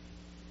it on.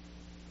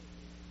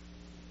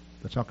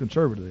 That's how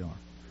conservative they are.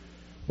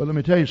 But let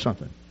me tell you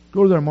something.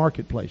 Go to their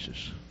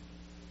marketplaces.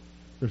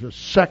 There's a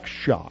sex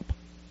shop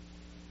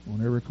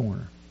on every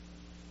corner.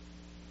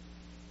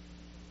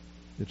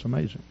 It's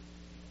amazing.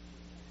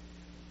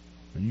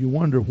 And you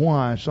wonder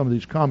why some of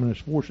these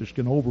communist forces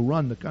can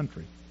overrun the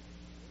country.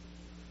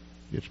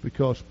 It's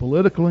because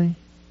politically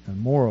and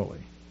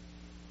morally,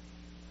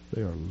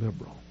 they are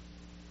liberal.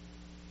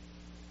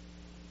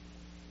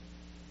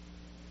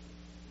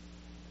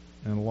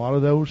 And a lot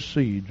of those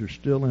seeds are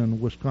still in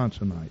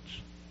Wisconsinites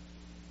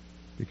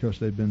because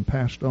they've been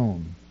passed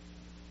on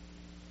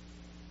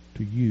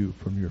to you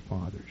from your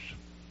fathers.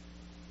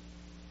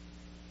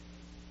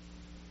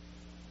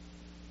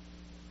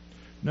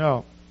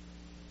 Now,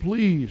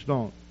 please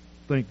don't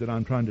think that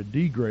I'm trying to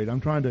degrade.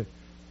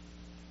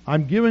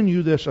 I'm giving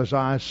you this as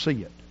I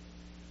see it.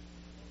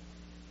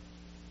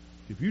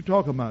 If you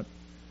talk about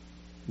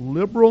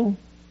liberal,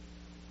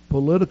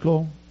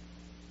 political,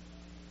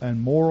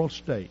 and moral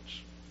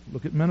states,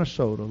 look at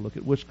Minnesota, look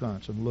at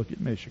Wisconsin, look at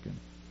Michigan.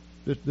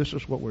 This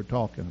is what we're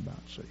talking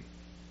about, see.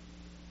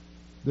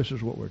 This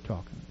is what we're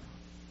talking about.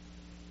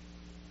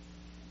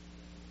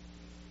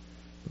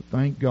 But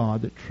thank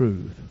God that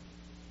truth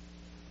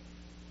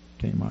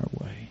came our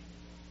way.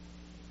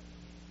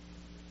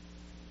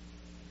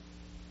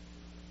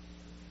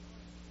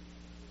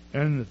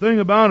 And the thing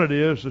about it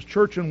is, the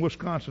church in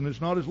Wisconsin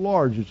is not as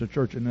large as the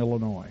church in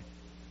Illinois.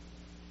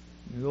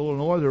 In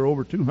Illinois, there are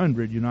over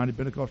 200 United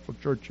Pentecostal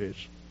churches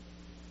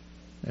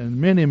and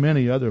many,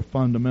 many other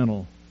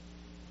fundamental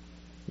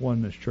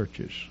oneness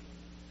churches.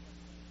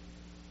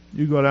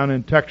 You go down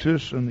in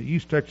Texas, in the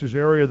East Texas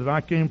area that I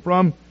came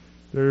from,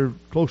 there are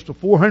close to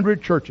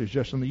 400 churches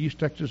just in the East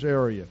Texas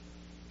area,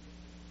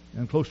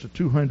 and close to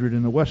 200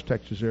 in the West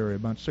Texas area,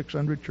 about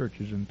 600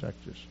 churches in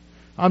Texas.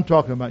 I'm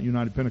talking about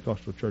United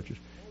Pentecostal churches,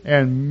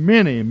 and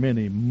many,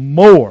 many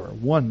more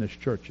oneness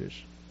churches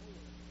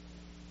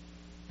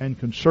and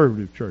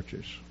conservative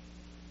churches.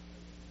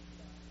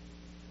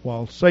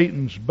 While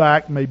Satan's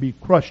back may be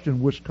crushed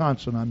in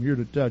Wisconsin, I'm here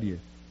to tell you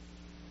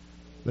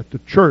that the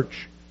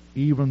church,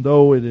 even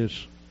though it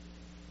is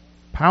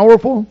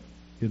powerful,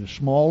 it is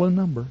small in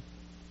number.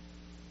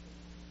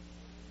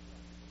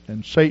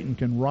 And Satan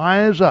can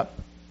rise up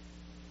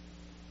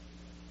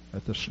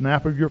at the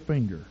snap of your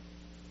finger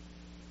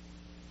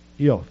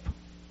if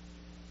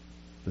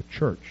the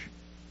church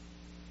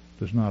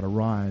does not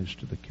arise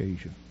to the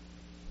occasion.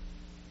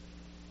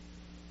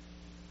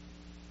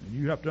 And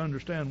you have to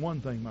understand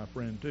one thing, my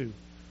friend, too.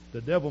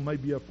 The devil may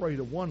be afraid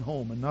of one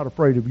home and not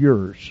afraid of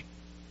yours.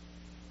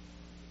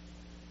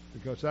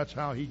 Because that's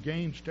how he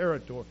gains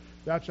territory.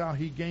 That's how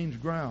he gains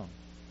ground.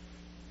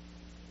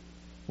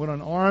 When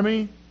an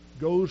army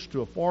goes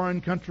to a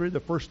foreign country, the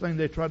first thing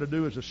they try to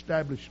do is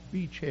establish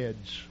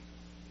beachheads,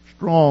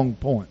 strong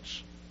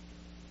points,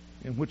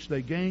 in which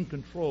they gain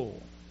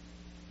control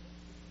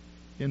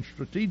in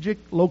strategic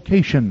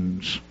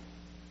locations.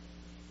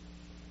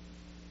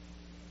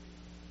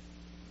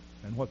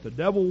 And what the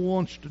devil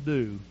wants to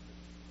do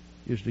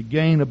is to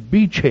gain a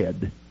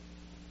beachhead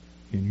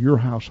in your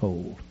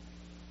household.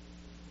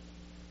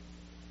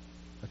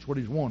 That's what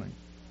he's wanting.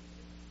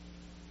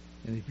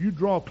 And if you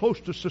draw close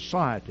to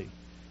society,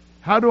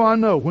 how do I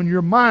know? When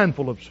you're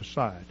mindful of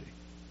society.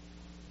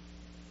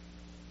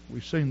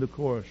 We sing the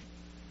chorus,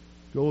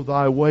 "Go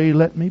thy way,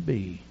 let me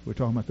be." We're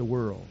talking about the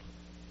world.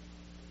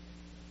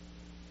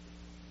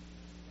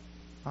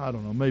 I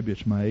don't know, maybe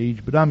it's my age,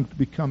 but I'm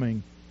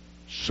becoming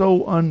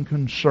so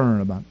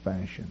unconcerned about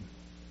fashion.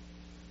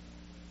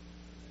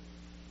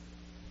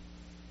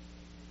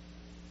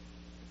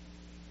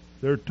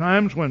 There are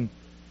times when,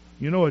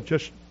 it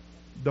just,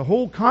 the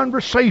whole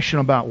conversation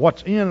about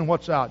what's in and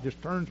what's out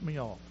just turns me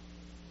off.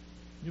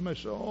 You may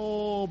say,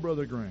 "Oh,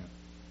 Brother Grant."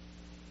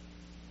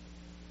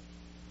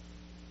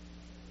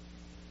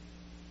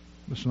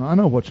 Listen, I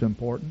know what's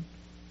important.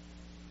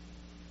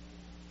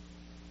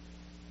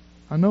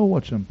 I know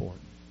what's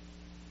important.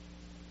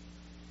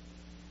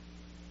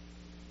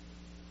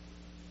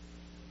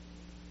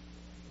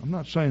 I'm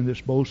not saying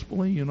this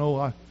boastfully.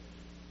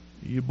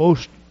 You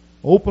boast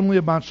openly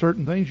about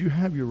certain things, you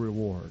have your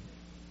reward.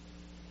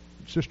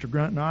 Sister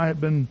Grant and I have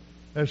been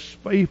as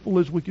faithful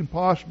as we can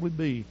possibly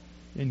be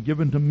in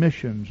giving to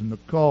missions and the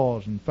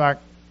cause. In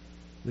fact,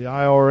 the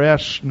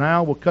IRS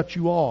now will cut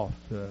you off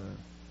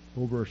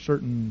over a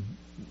certain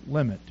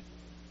limit.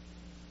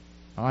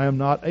 I am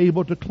not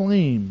able to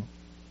claim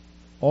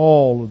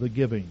all of the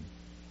giving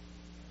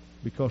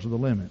because of the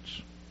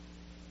limits.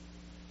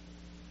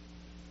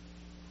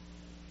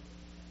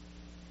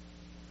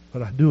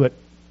 But I do it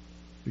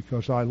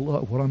because I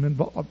love what I'm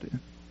involved in,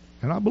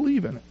 and I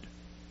believe in it.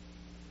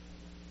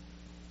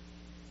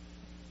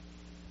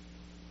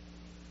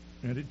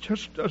 And it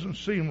just doesn't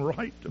seem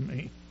right to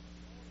me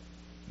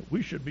that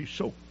we should be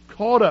so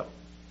caught up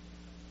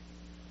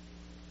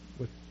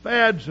with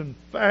fads and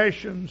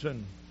fashions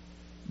and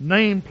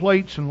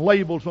nameplates and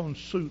labels on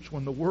suits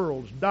when the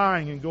world's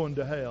dying and going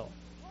to hell.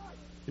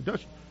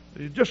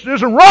 It just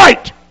isn't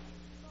right.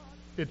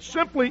 It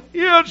simply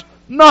is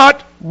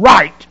not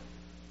right.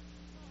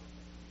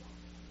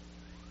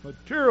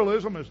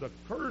 Materialism is the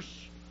curse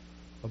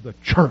of the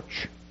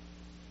church.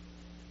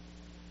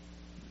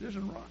 It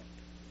isn't right.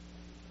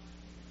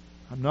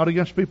 I'm not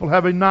against people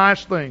having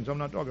nice things. I'm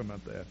not talking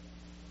about that.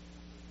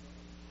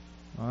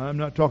 I'm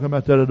not talking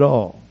about that at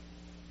all.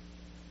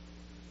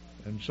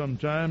 And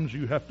sometimes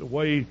you have to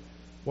weigh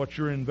what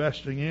you're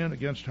investing in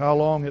against how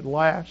long it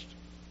lasts.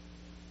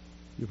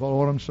 You follow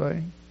what I'm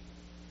saying?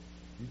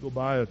 You go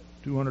buy a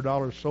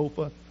 $200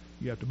 sofa,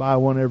 you have to buy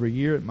one every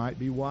year. It might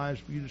be wise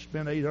for you to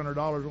spend $800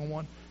 on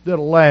one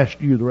that'll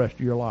last you the rest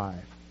of your life.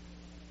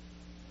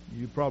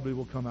 You probably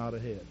will come out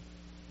ahead.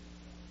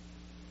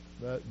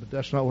 But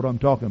that's not what I'm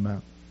talking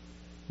about.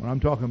 When I'm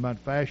talking about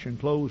fashion,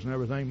 clothes, and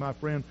everything, my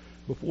friend,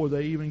 before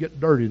they even get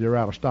dirty, they're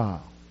out of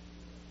style.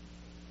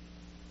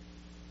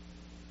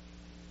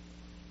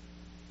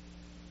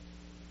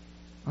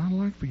 I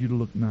like for you to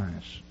look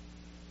nice.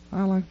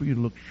 I like for you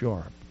to look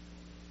sharp.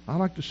 I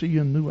like to see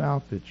you in new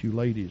outfits, you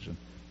ladies and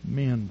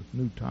men with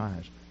new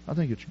ties. I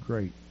think it's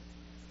great.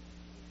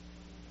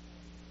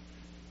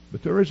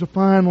 But there is a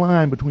fine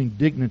line between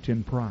dignity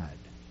and pride.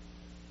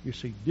 You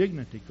see,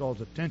 dignity calls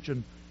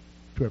attention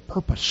to a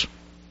purpose.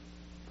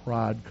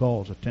 Pride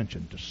calls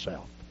attention to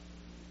self.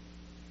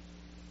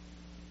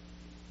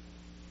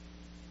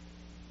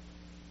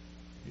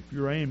 If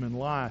your aim in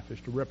life is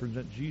to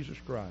represent Jesus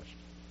Christ,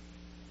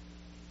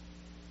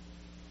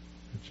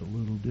 it's a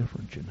little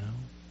different, you know.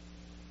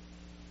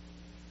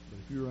 But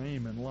if your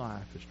aim in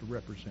life is to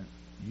represent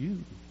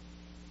you,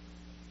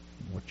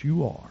 what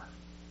you are,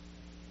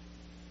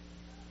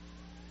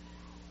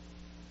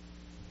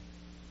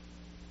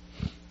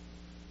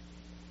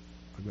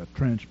 I've got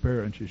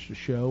transparencies to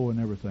show and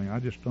everything. I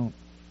just don't.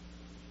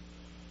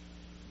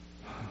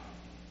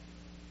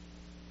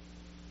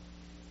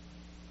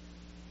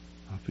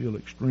 I feel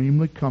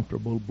extremely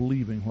comfortable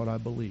believing what I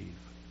believe.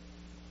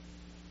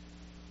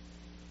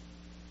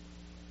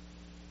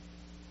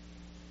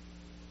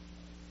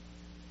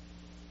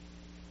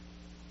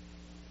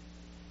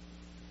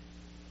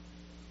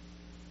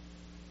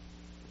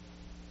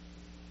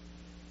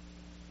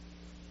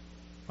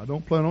 I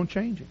don't plan on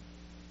changing.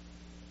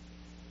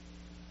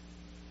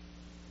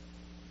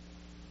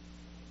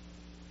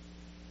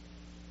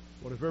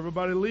 What if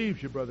everybody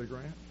leaves you, Brother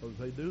Grant? So if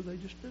they do, they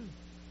just do.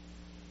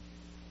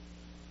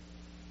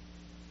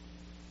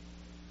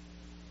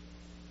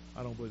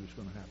 I don't believe it's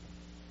going to happen.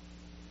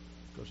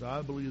 Because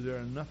I believe there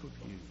are enough of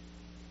you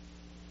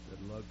that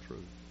love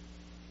truth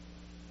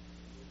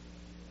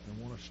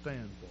and want to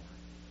stand for it.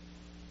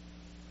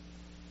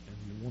 And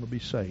you want to be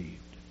saved.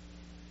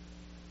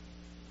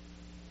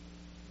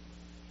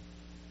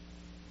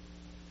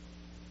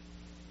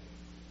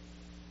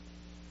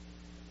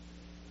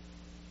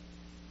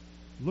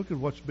 Look at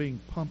what's being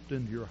pumped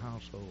into your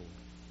household.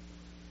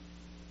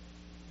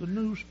 The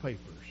newspapers.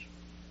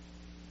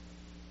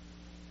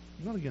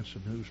 I'm not against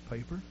the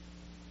newspaper.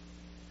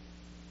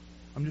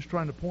 I'm just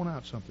trying to point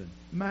out something.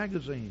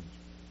 Magazines.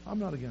 I'm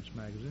not against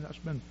magazines. I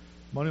spend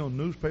money on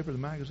newspaper, the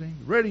magazine.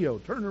 Radio.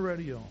 Turn the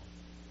radio on.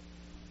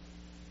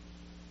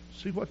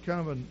 See what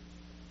kind of a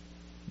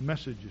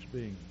message is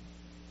being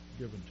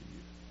given to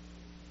you.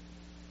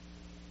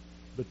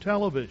 The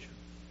television.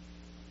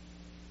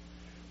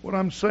 What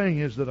I'm saying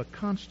is that a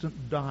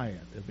constant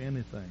diet of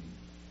anything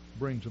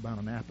brings about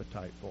an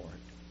appetite for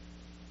it.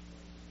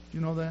 Do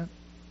you know that?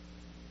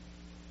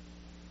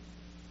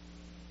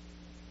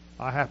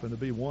 I happen to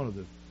be one of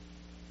the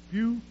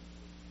few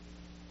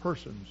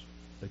persons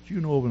that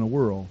you know of in the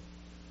world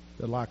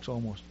that likes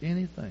almost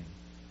anything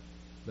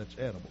that's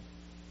edible.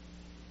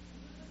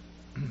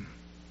 Jim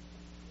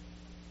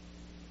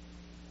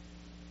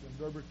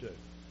Gerber too.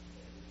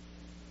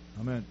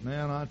 I mean,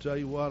 man, I tell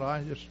you what,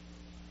 I've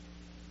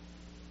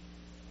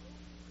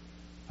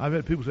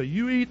had people say,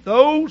 "You eat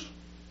those?"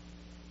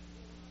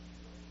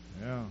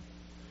 Yeah.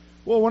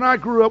 Well, when I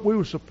grew up, we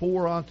were so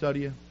poor, I'll tell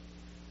you.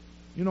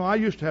 You know, I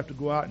used to have to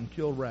go out and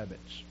kill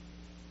rabbits.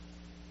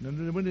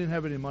 And we didn't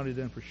have any money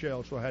then for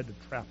shells, so I had to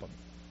trap them.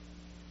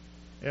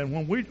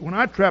 And when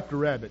I trapped a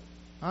rabbit,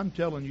 I'm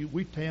telling you,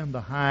 we tanned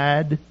the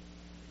hide,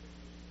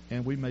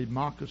 and we made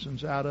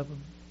moccasins out of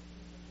them.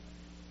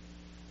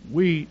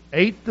 We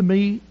ate the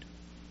meat.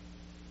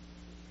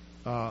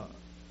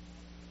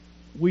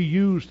 We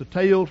used the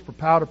tails for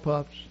powder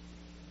puffs.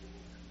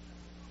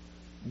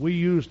 We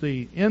used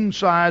the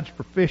insides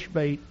for fish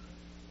bait.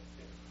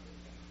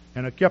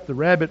 And I kept the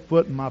rabbit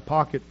foot in my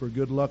pocket for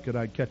good luck that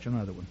I'd catch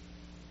another one.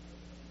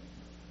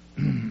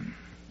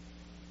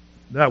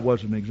 That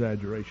was an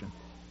exaggeration.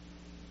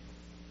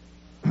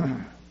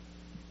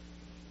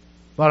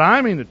 But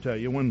I mean to tell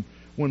you,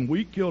 when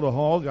we killed a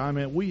hog, I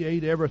mean, we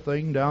ate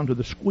everything down to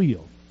the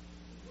squeal.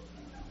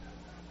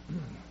 I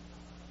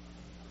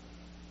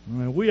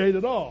mean, we ate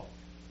it all.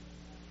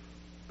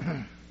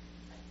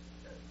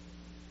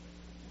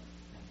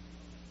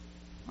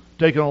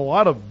 taken a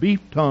lot of beef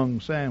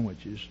tongue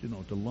sandwiches,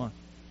 to lunch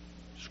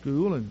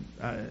school,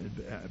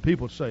 and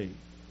people say,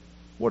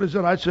 "What is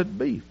it?" I said,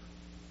 "Beef."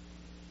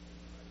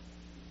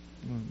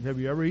 Have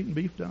you ever eaten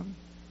beef tongue?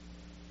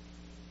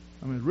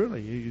 I mean,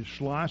 really, you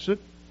slice it,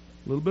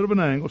 a little bit of an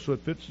angle so it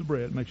fits the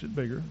bread, makes it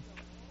bigger.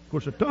 Of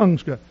course, the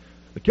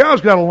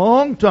cow's got a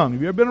long tongue.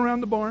 Have you ever been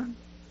around the barn?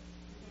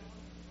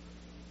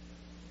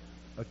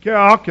 A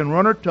cow can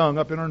run her tongue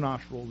up in her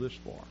nostril this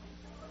far.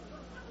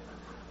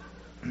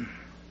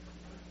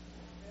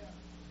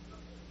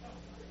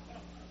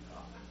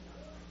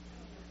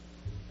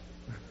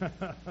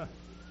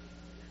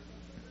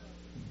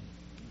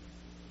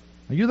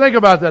 You think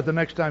about that the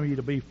next time you eat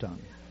a beef tongue.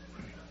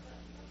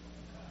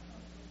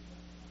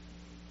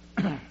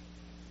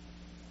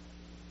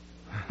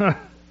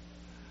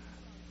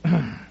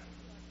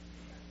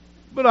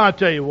 But I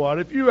tell you what,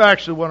 if you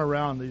actually went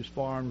around these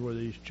farms where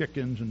these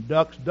chickens and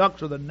ducks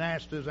are the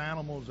nastiest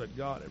animals that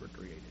God ever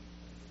created.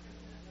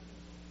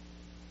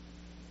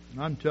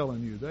 And I'm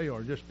telling you, they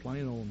are just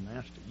plain old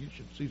nasty. You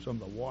should see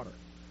some of the water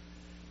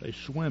they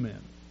swim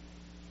in.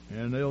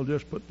 And they'll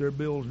just put their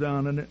bills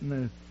down in it,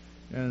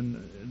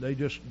 and they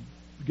just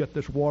get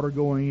this water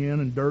going in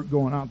and dirt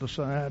going out the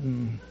side.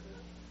 And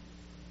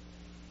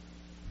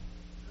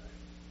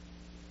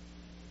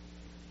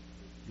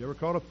you ever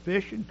caught a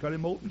fish and cut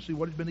him open and see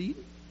what he's been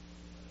eating?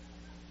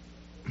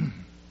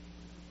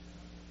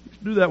 Used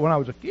to do that when I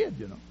was a kid,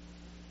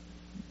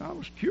 I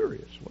was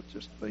curious. What's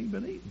this thing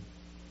been eating?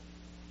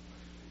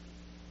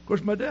 Of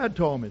course, my dad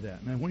told me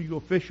that. Man, when you go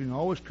fishing,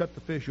 always cut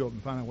the fish open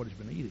and find out what he's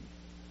been eating,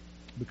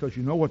 because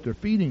you know what they're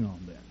feeding on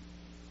then.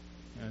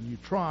 And you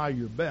try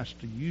your best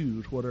to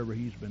use whatever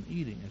he's been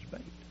eating as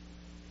bait.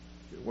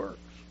 It works.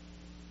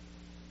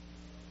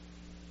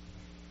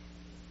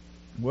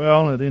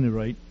 Well, at any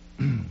rate,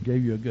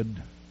 gave you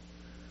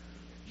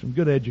some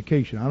good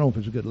education. I don't know if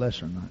it's a good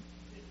lesson or not.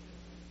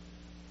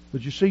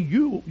 But you see,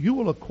 you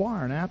will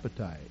acquire an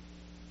appetite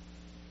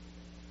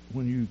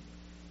when you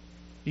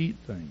eat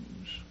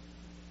things.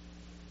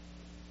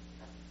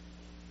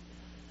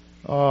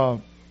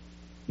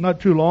 Not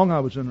too long ago, I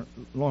was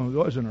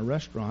in a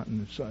restaurant,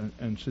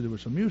 and see, there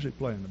was some music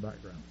playing in the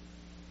background.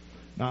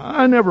 Now,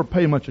 I never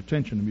pay much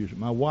attention to music.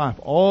 My wife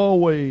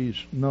always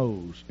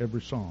knows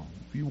every song.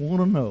 If you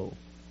want to know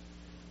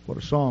what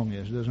a song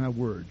is, it doesn't have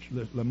words,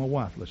 let my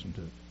wife listen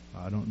to it.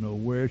 I don't know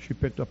where she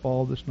picked up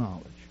all this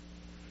knowledge.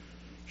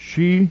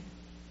 She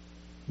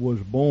was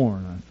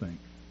born, I think,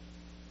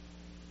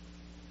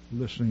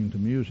 listening to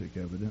music,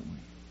 evidently.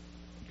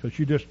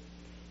 Because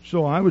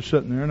so I was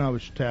sitting there and I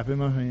was tapping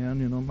my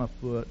hand, my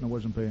foot, and I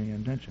wasn't paying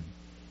any attention.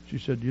 She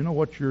said, "Do you know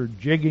what you're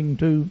jigging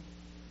to?"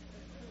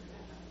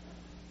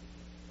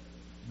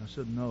 I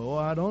said, "No,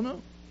 I don't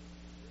know."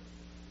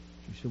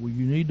 She said, "Well,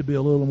 you need to be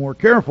a little more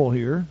careful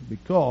here,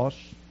 because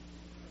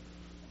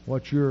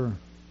what you're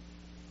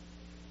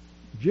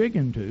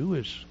jigging to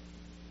is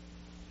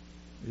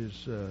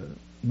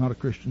not a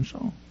Christian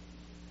song."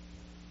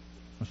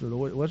 I said,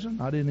 "Oh, it wasn't?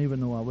 I didn't even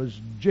know I was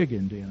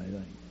jigging to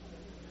anything."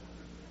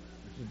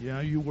 I said,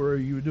 "Yeah, you were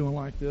doing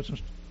like this." I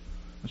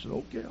said,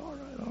 "Okay, all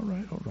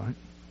right.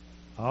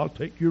 I'll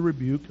take your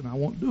rebuke and I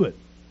won't do it."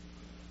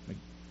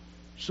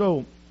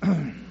 So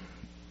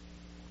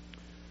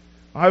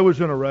I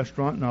was in a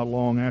restaurant not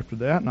long after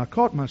that, and I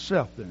caught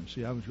myself then.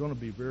 See, I was going to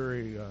be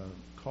very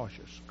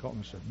cautious. Caught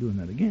myself doing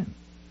that again.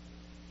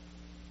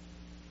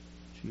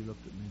 She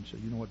looked at me and said,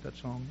 "You know what that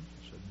song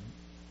is?" I said,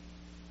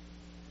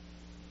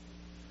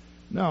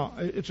 "No." Now,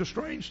 it's a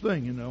strange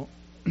thing,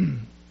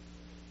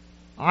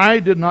 I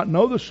did not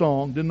know the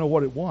song, didn't know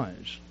what it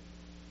was.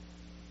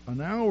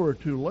 An hour or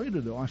two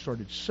later, though, I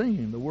started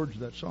singing the words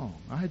of that song.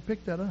 I had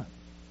picked that up.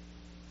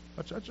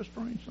 That's a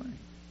strange thing.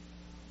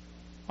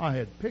 I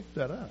had picked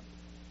that up.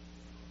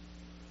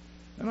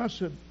 And I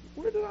said,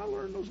 "Where did I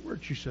learn those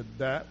words?" She said,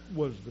 "That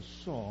was the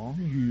song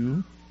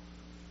you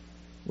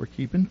were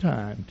keeping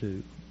time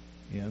to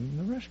in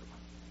the restaurant."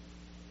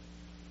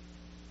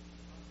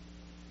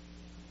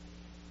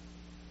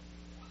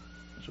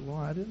 I said, "Well,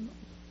 I didn't know."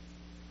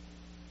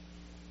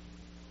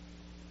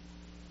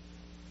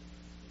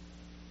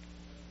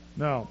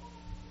 Now,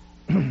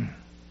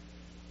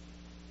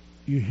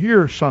 you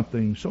hear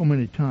something so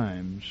many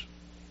times,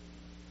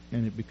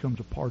 and it becomes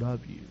a part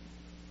of you.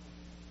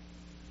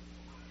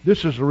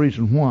 This is the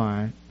reason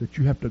why that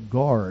you have to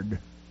guard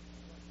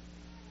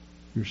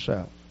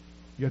yourself.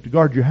 You have to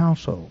guard your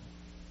household.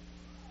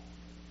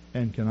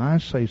 And can I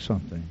say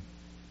something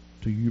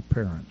to you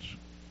parents?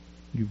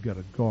 You've got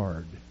to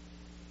guard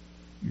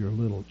your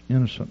little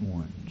innocent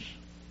ones.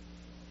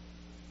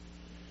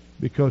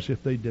 Because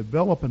if they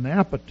develop an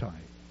appetite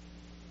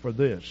for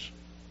this,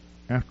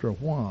 after a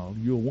while,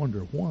 you'll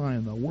wonder why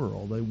in the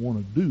world they want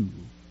to do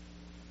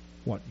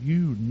what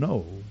you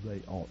know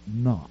they ought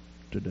not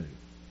to do.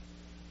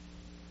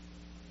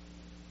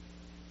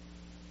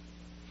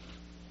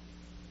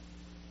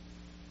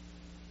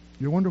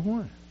 You wonder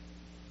why.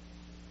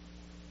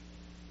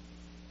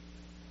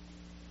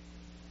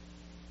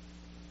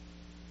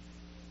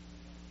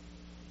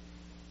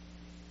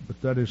 But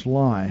that is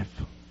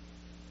life.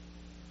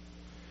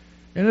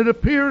 And it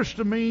appears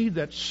to me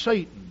that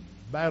Satan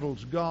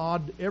battles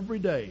God every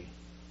day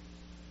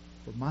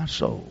for my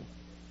soul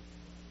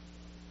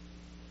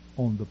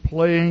on the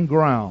playing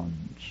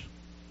grounds.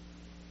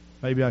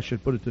 Maybe I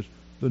should put it this,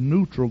 the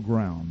neutral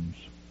grounds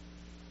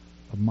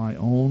of my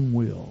own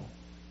will.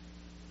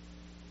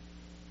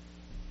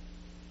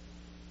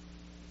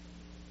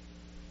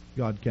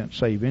 God can't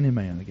save any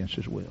man against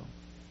his will.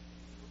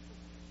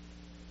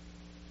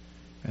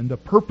 And the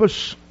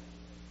purpose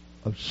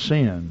of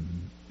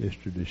sin is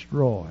to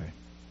destroy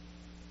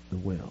the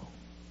will.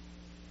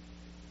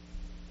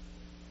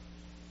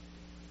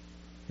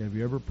 Have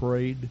you ever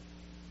prayed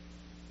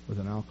with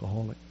an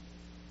alcoholic?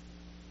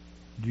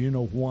 Do you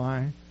know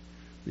why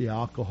the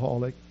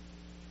alcoholic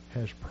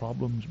has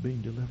problems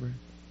being delivered?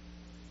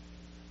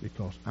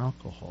 Because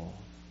alcohol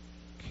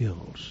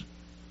kills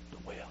the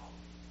will.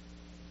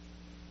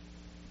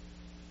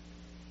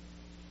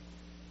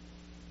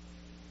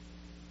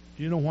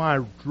 Do you know why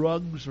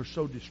drugs are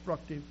so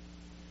destructive?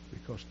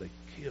 Because they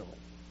kill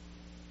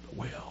the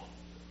will.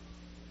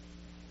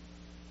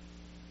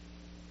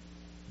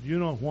 Do you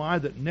know why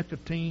that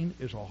nicotine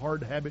is a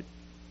hard habit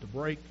to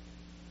break?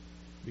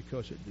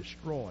 Because it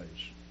destroys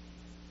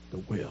the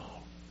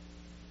will.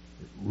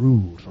 It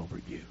rules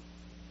over you.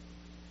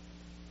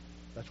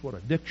 That's what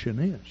addiction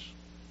is.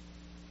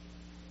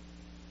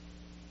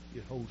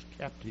 It holds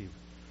captive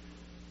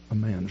a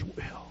man's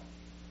will.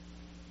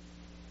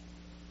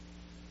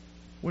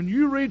 When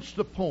you reach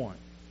the point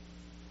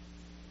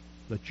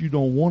that you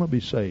don't want to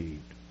be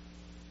saved,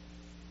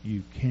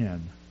 you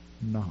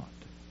cannot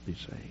be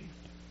saved.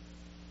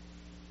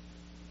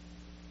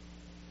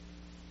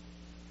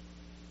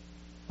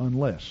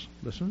 Unless,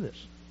 listen to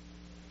this,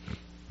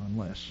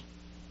 unless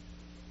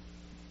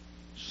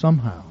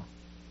somehow,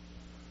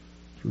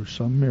 through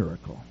some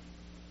miracle,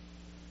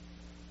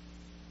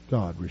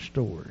 God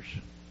restores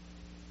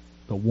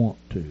the want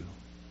to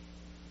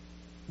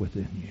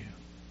within you.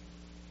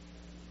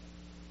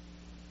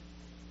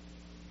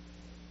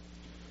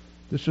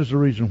 This is the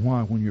reason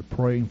why when you're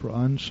praying for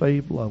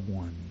unsaved loved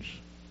ones,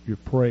 you're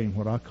praying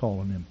what I call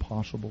an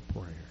impossible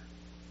prayer.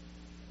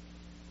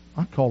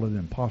 I call it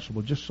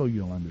impossible just so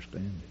you'll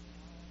understand it.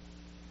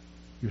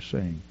 You're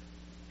saying,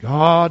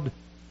 God,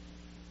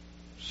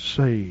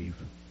 save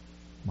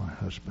my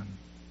husband.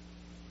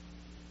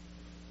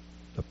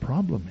 The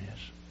problem is,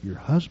 your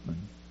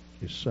husband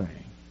is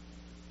saying,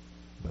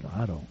 but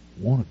I don't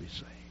want to be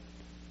saved.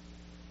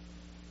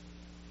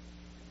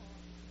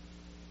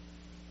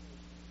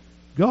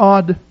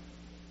 God,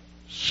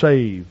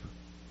 save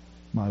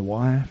my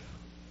wife.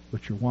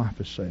 But your wife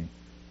is saying,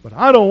 but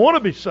I don't want to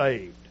be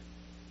saved.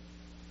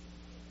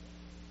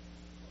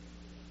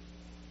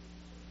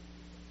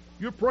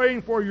 You're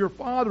praying for your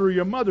father or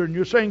your mother, and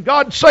you're saying,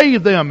 God,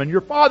 save them. And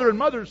your father and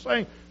mother are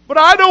saying, but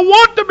I don't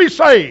want to be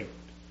saved.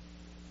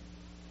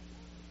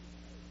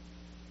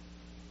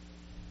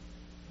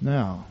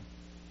 Now,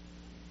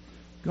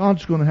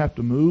 God's going to have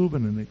to move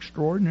in an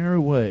extraordinary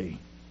way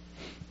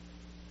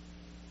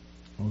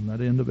on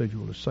that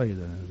individual to save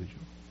that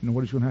individual. You know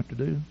what He's going to have to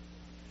do?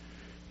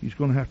 He's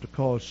going to have to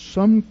cause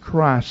some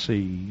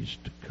crises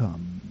to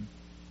come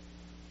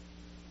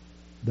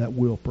that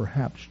will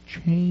perhaps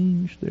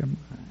change their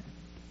mind.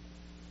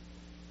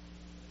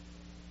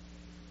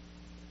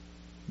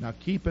 Now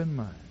keep in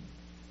mind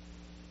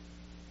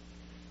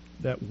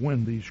that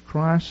when these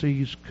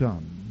crises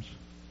comes,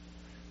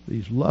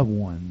 these loved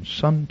ones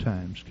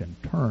sometimes can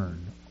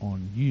turn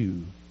on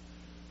you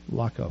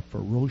like a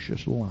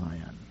ferocious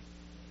lion.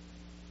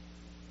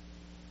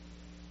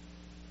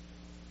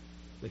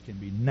 They can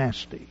be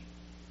nasty.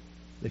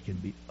 They can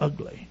be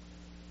ugly.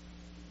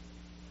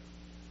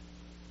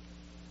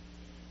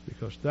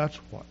 Because that's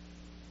what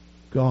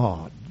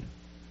God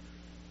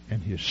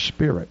and His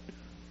Spirit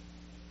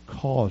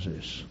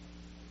causes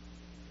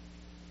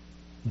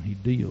when He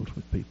deals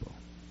with people.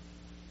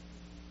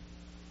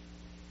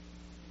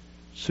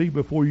 See,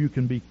 before you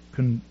can be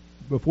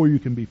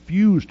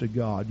fused to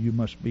God, you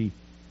must be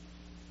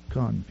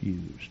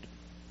confused,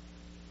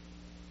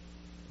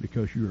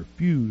 because you are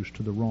fused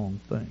to the wrong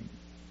thing.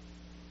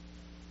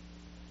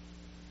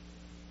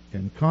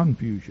 And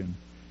confusion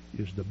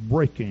is the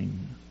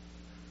breaking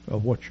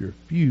of what you're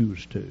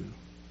fused to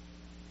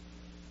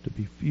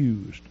be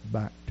fused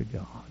back to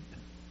God.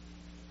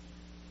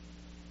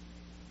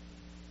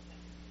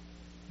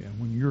 And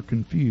when you're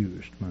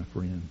confused, my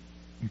friend,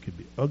 you can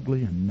be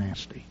ugly and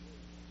nasty.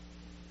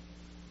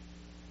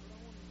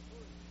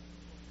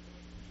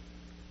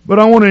 But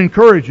I want to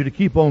encourage you to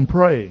keep on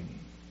praying,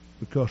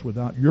 because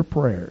without your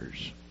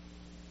prayers,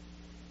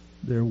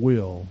 their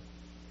will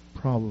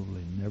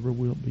probably never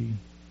will be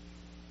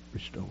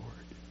restored.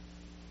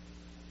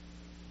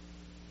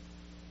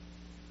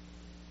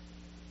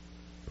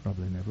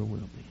 Probably never will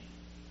be.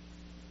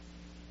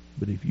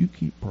 But if you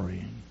keep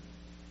praying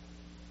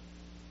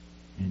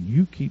and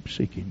you keep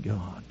seeking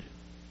God,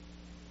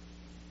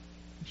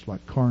 it's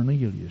like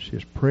Cornelius.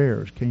 His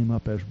prayers came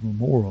up as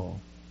memorial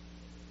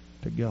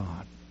to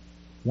God.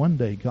 One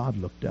day God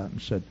looked out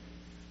and said,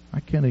 I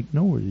can't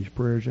ignore these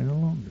prayers any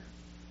longer.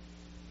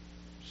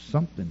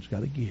 Something's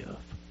got to give.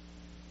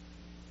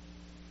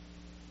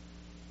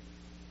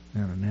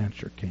 And an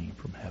answer came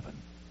from heaven.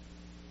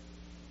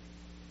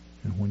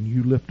 And when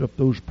you lift up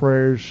those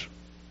prayers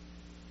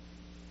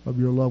of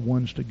your loved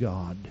ones to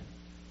God,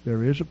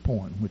 there is a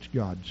point in which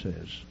God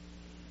says,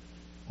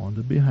 on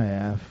the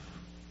behalf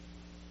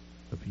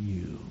of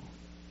you,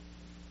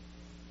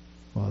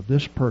 while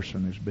this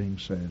person has been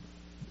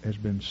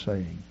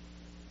saying,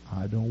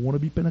 I don't want to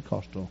be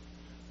Pentecostal.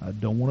 I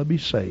don't want to be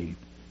saved.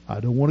 I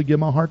don't want to give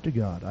my heart to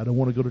God. I don't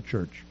want to go to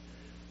church.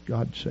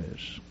 God says,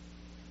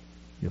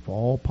 if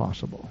all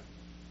possible,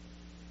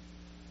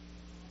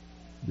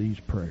 these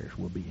prayers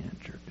will be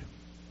answered.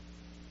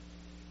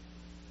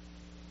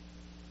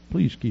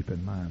 Please keep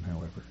in mind,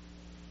 however,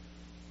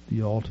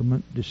 the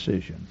ultimate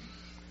decision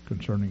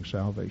concerning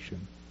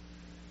salvation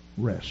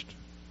rests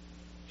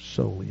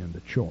solely in the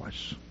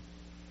choice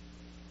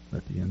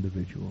that the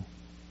individual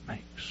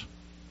makes.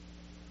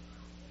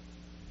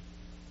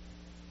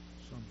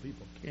 Some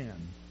people can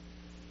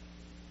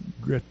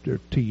grit their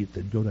teeth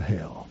and go to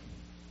hell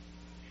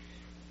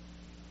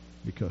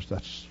because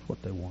that's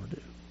what they want to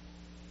do.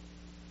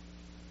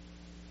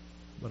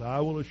 But I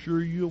will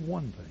assure you of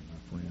one thing,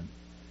 my friend.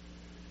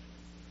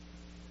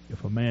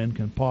 If a man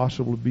can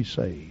possibly be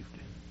saved,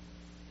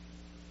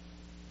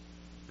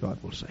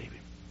 God will save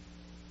him.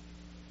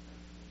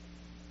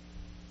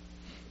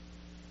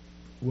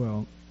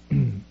 Well,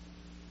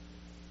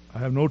 I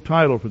have no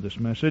title for this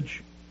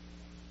message.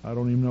 I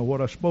don't even know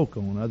what I spoke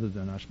on, other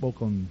than I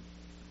spoke on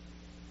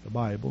the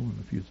Bible and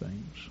a few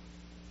things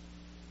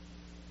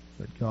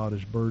that God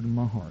has burdened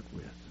my heart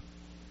with.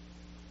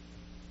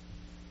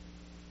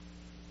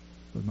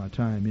 But my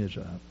time is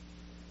up.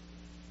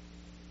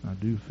 I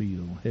do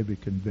feel heavy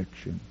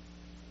conviction,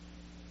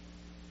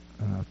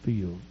 and I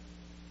feel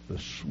the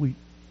sweet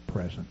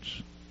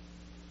presence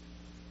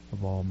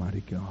of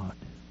Almighty God.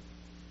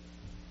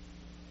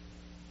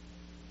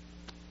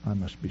 I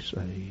must be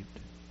saved.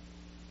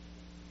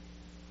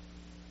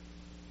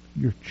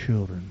 Your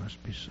children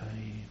must be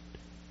saved.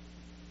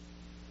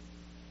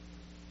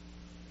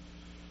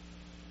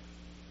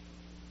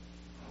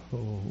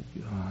 Oh,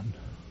 God.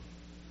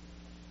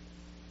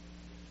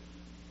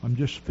 I'm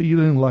just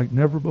feeling like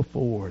never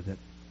before that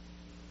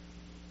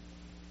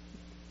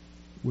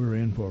we're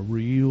in for a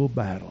real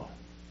battle.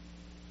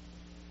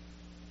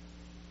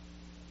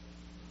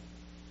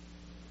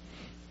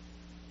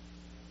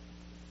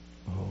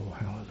 Oh,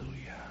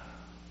 hallelujah.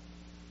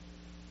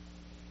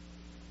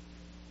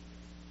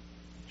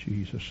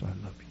 Jesus, I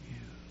love you.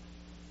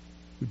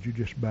 Would you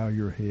just bow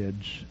your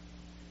heads?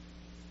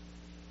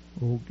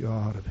 Oh,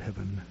 God of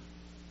heaven.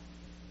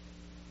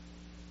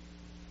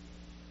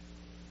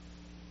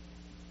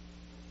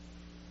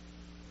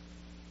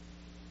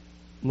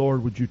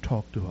 Lord, would you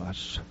talk to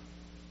us?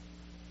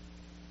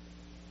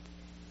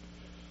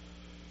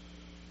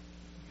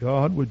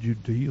 God, would you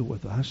deal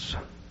with us?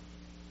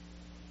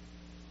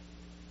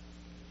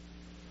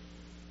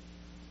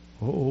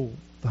 Oh,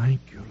 thank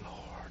you, Lord.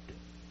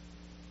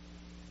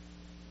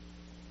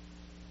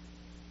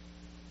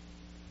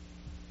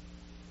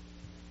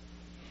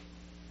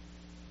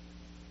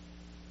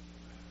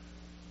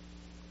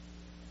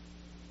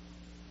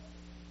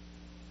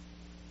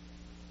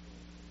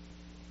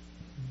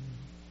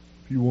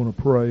 If you want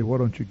to pray, why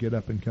don't you get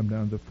up and come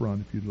down to the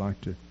front if you'd like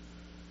to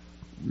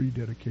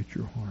rededicate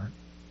your heart.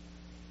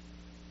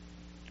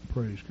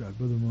 Praise God.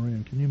 Brother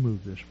Moran, can you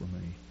move this for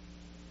me?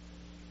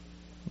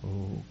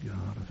 Oh,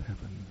 God of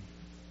heaven.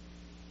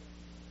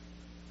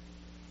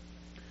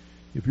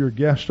 If you're a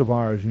guest of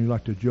ours and you'd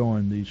like to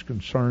join these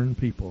concerned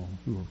people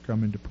who are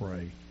coming to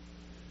pray,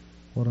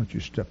 why don't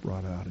you step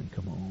right out and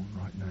come on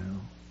right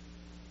now?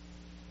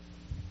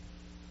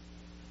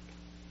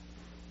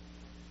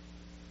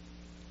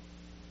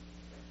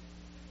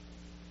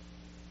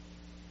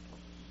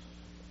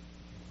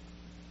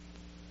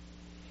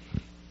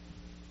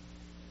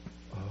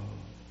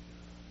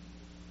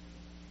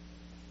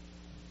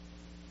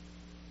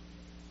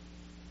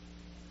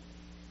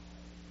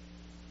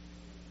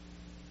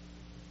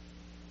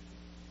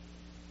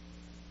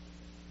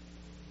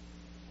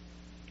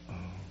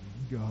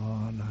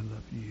 God, I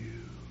love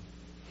you.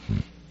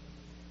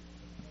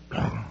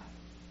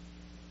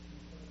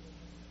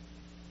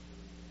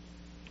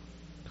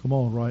 Come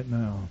on right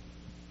now.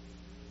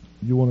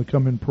 You want to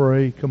come and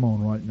pray? Come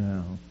on right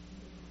now.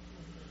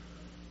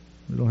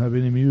 We don't have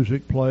any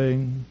music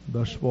playing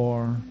thus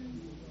far,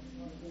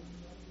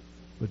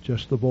 but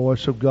just the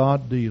voice of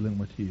God dealing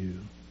with you.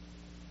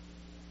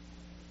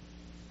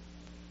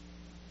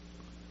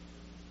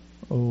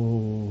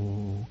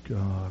 Oh,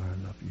 God,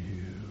 I love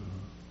you.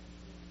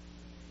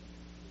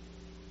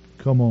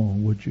 Come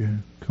on, would you?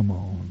 Come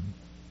on.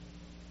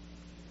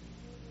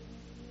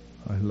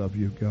 I love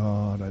you,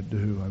 God. I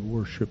do. I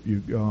worship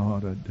you,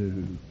 God. I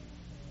do.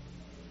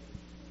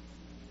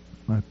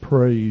 I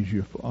praise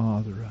you,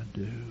 Father. I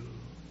do.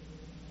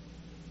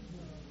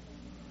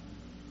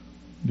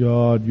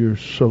 God, you're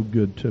so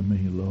good to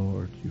me,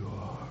 Lord. You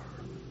are.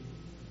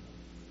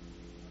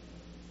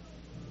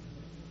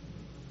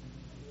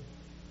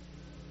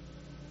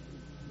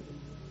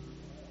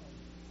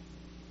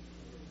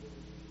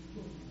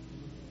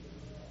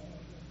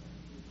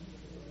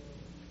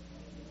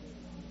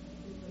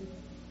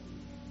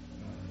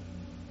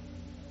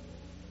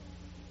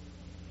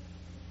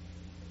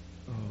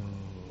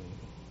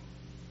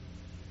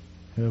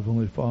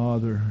 Heavenly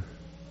Father,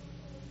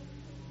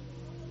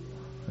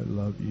 I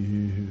love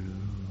you.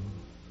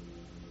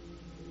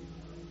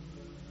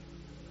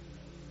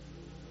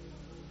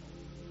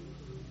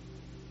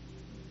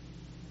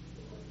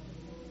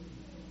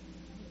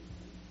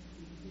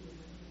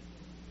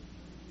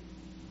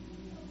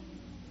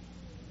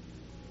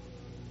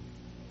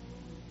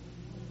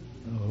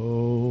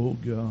 Oh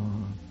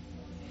God.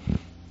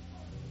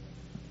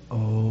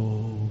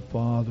 Oh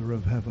Father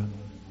of heaven.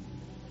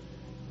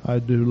 I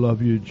do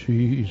love you,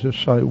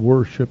 Jesus. I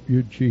worship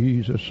you,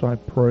 Jesus. I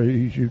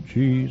praise you,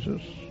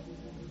 Jesus.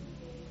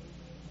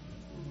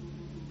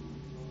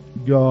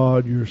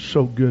 God, you're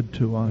so good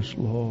to us,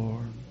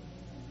 Lord.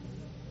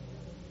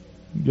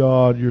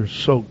 God, you're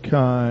so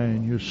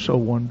kind. You're so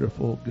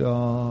wonderful,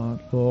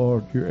 God.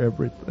 Lord, you're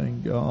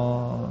everything,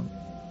 God.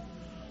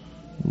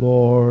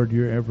 Lord,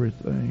 you're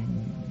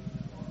everything.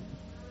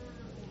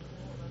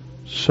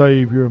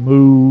 Savior,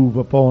 move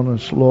upon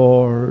us,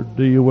 Lord.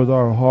 Deal with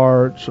our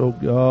hearts, oh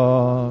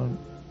God.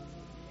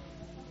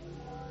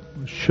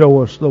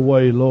 Show us the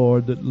way,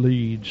 Lord, that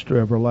leads to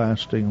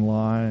everlasting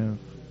life.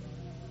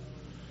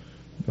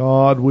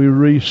 God, we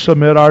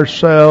resubmit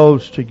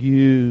ourselves to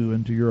you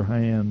and to your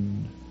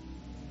hand.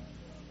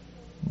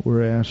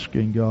 We're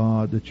asking,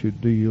 God, that you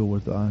deal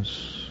with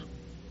us.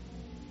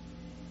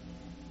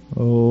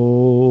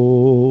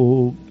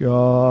 Oh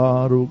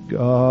God, oh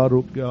God,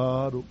 oh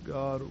God, oh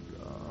God, oh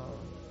God.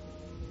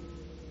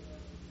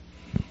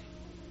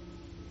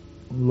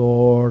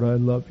 Lord, I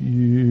love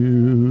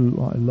you.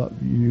 I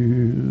love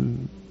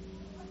you.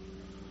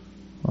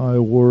 I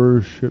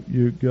worship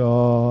you,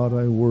 God.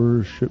 I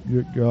worship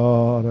you,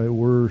 God. I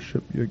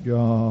worship you,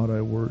 God.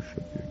 I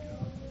worship you,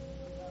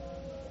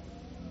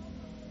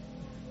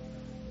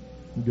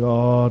 God.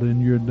 God, in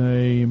your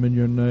name, in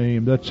your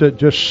name. That's it.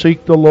 Just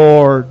seek the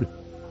Lord.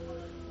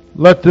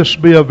 Let this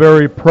be a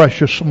very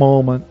precious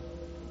moment.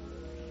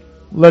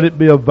 Let it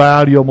be a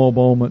valuable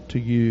moment to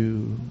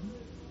you.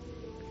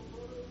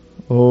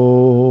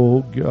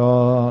 Oh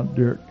God,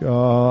 dear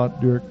God,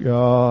 dear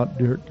God,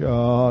 dear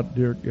God,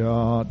 dear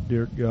God,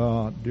 dear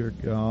God, dear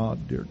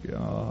God, dear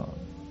God.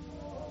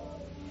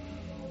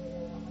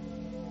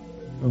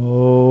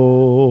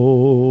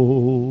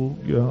 Oh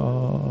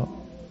God,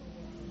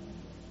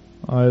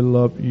 I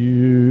love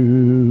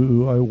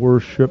you, I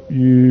worship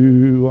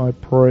you, I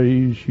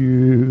praise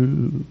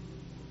you.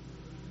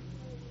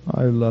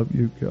 I love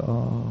you,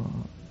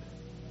 God.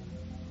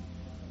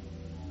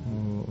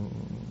 Oh.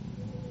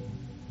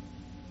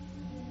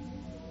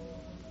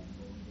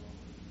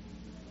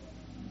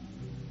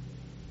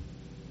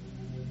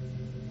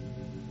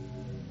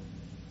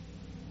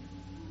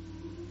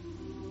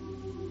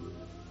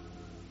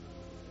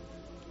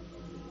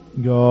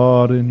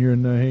 God, in your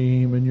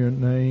name, in your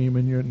name,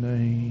 in your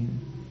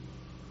name.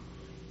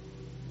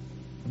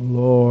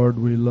 Lord,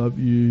 we love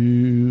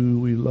you,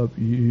 we love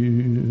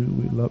you,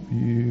 we love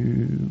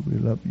you, we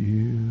love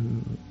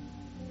you.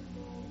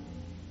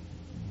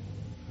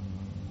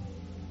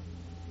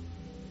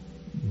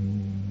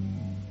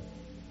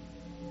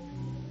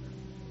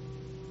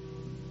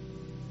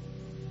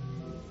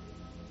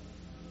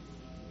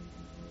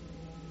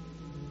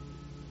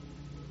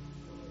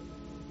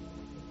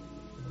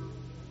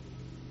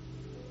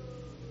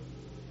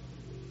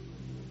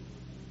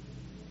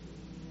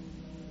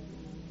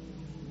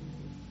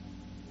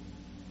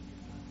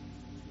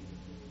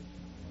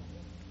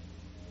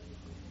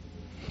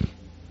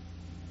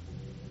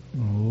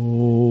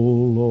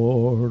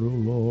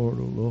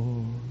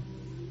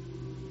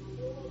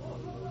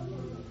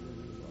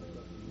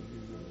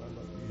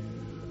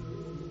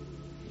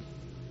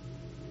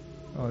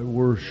 I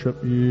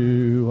worship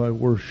you, I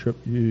worship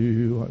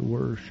you, I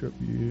worship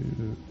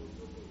you.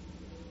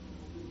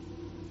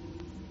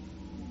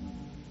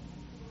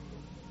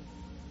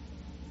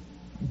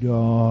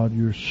 God,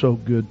 you're so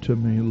good to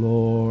me,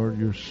 Lord.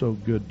 You're so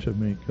good to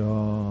me,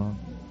 God.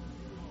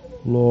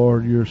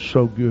 Lord, you're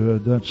so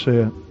good. That's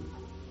it.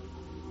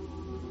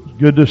 It's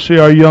good to see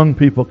our young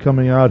people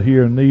coming out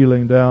here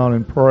kneeling down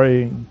and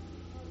praying.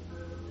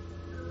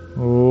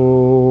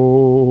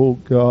 Oh,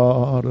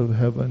 God of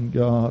heaven,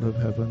 God of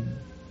heaven.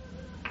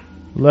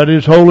 Let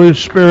His Holy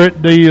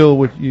Spirit deal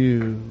with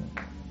you.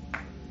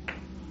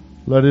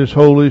 Let His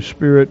Holy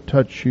Spirit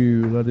touch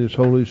you. Let His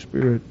Holy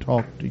Spirit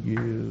talk to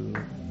you.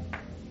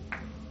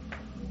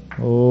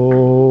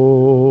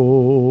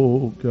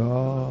 Oh,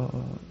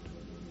 God.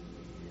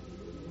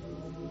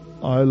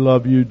 I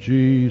love you,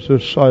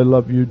 Jesus. I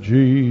love you,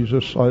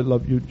 Jesus. I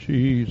love you,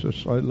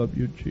 Jesus. I love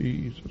you,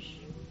 Jesus.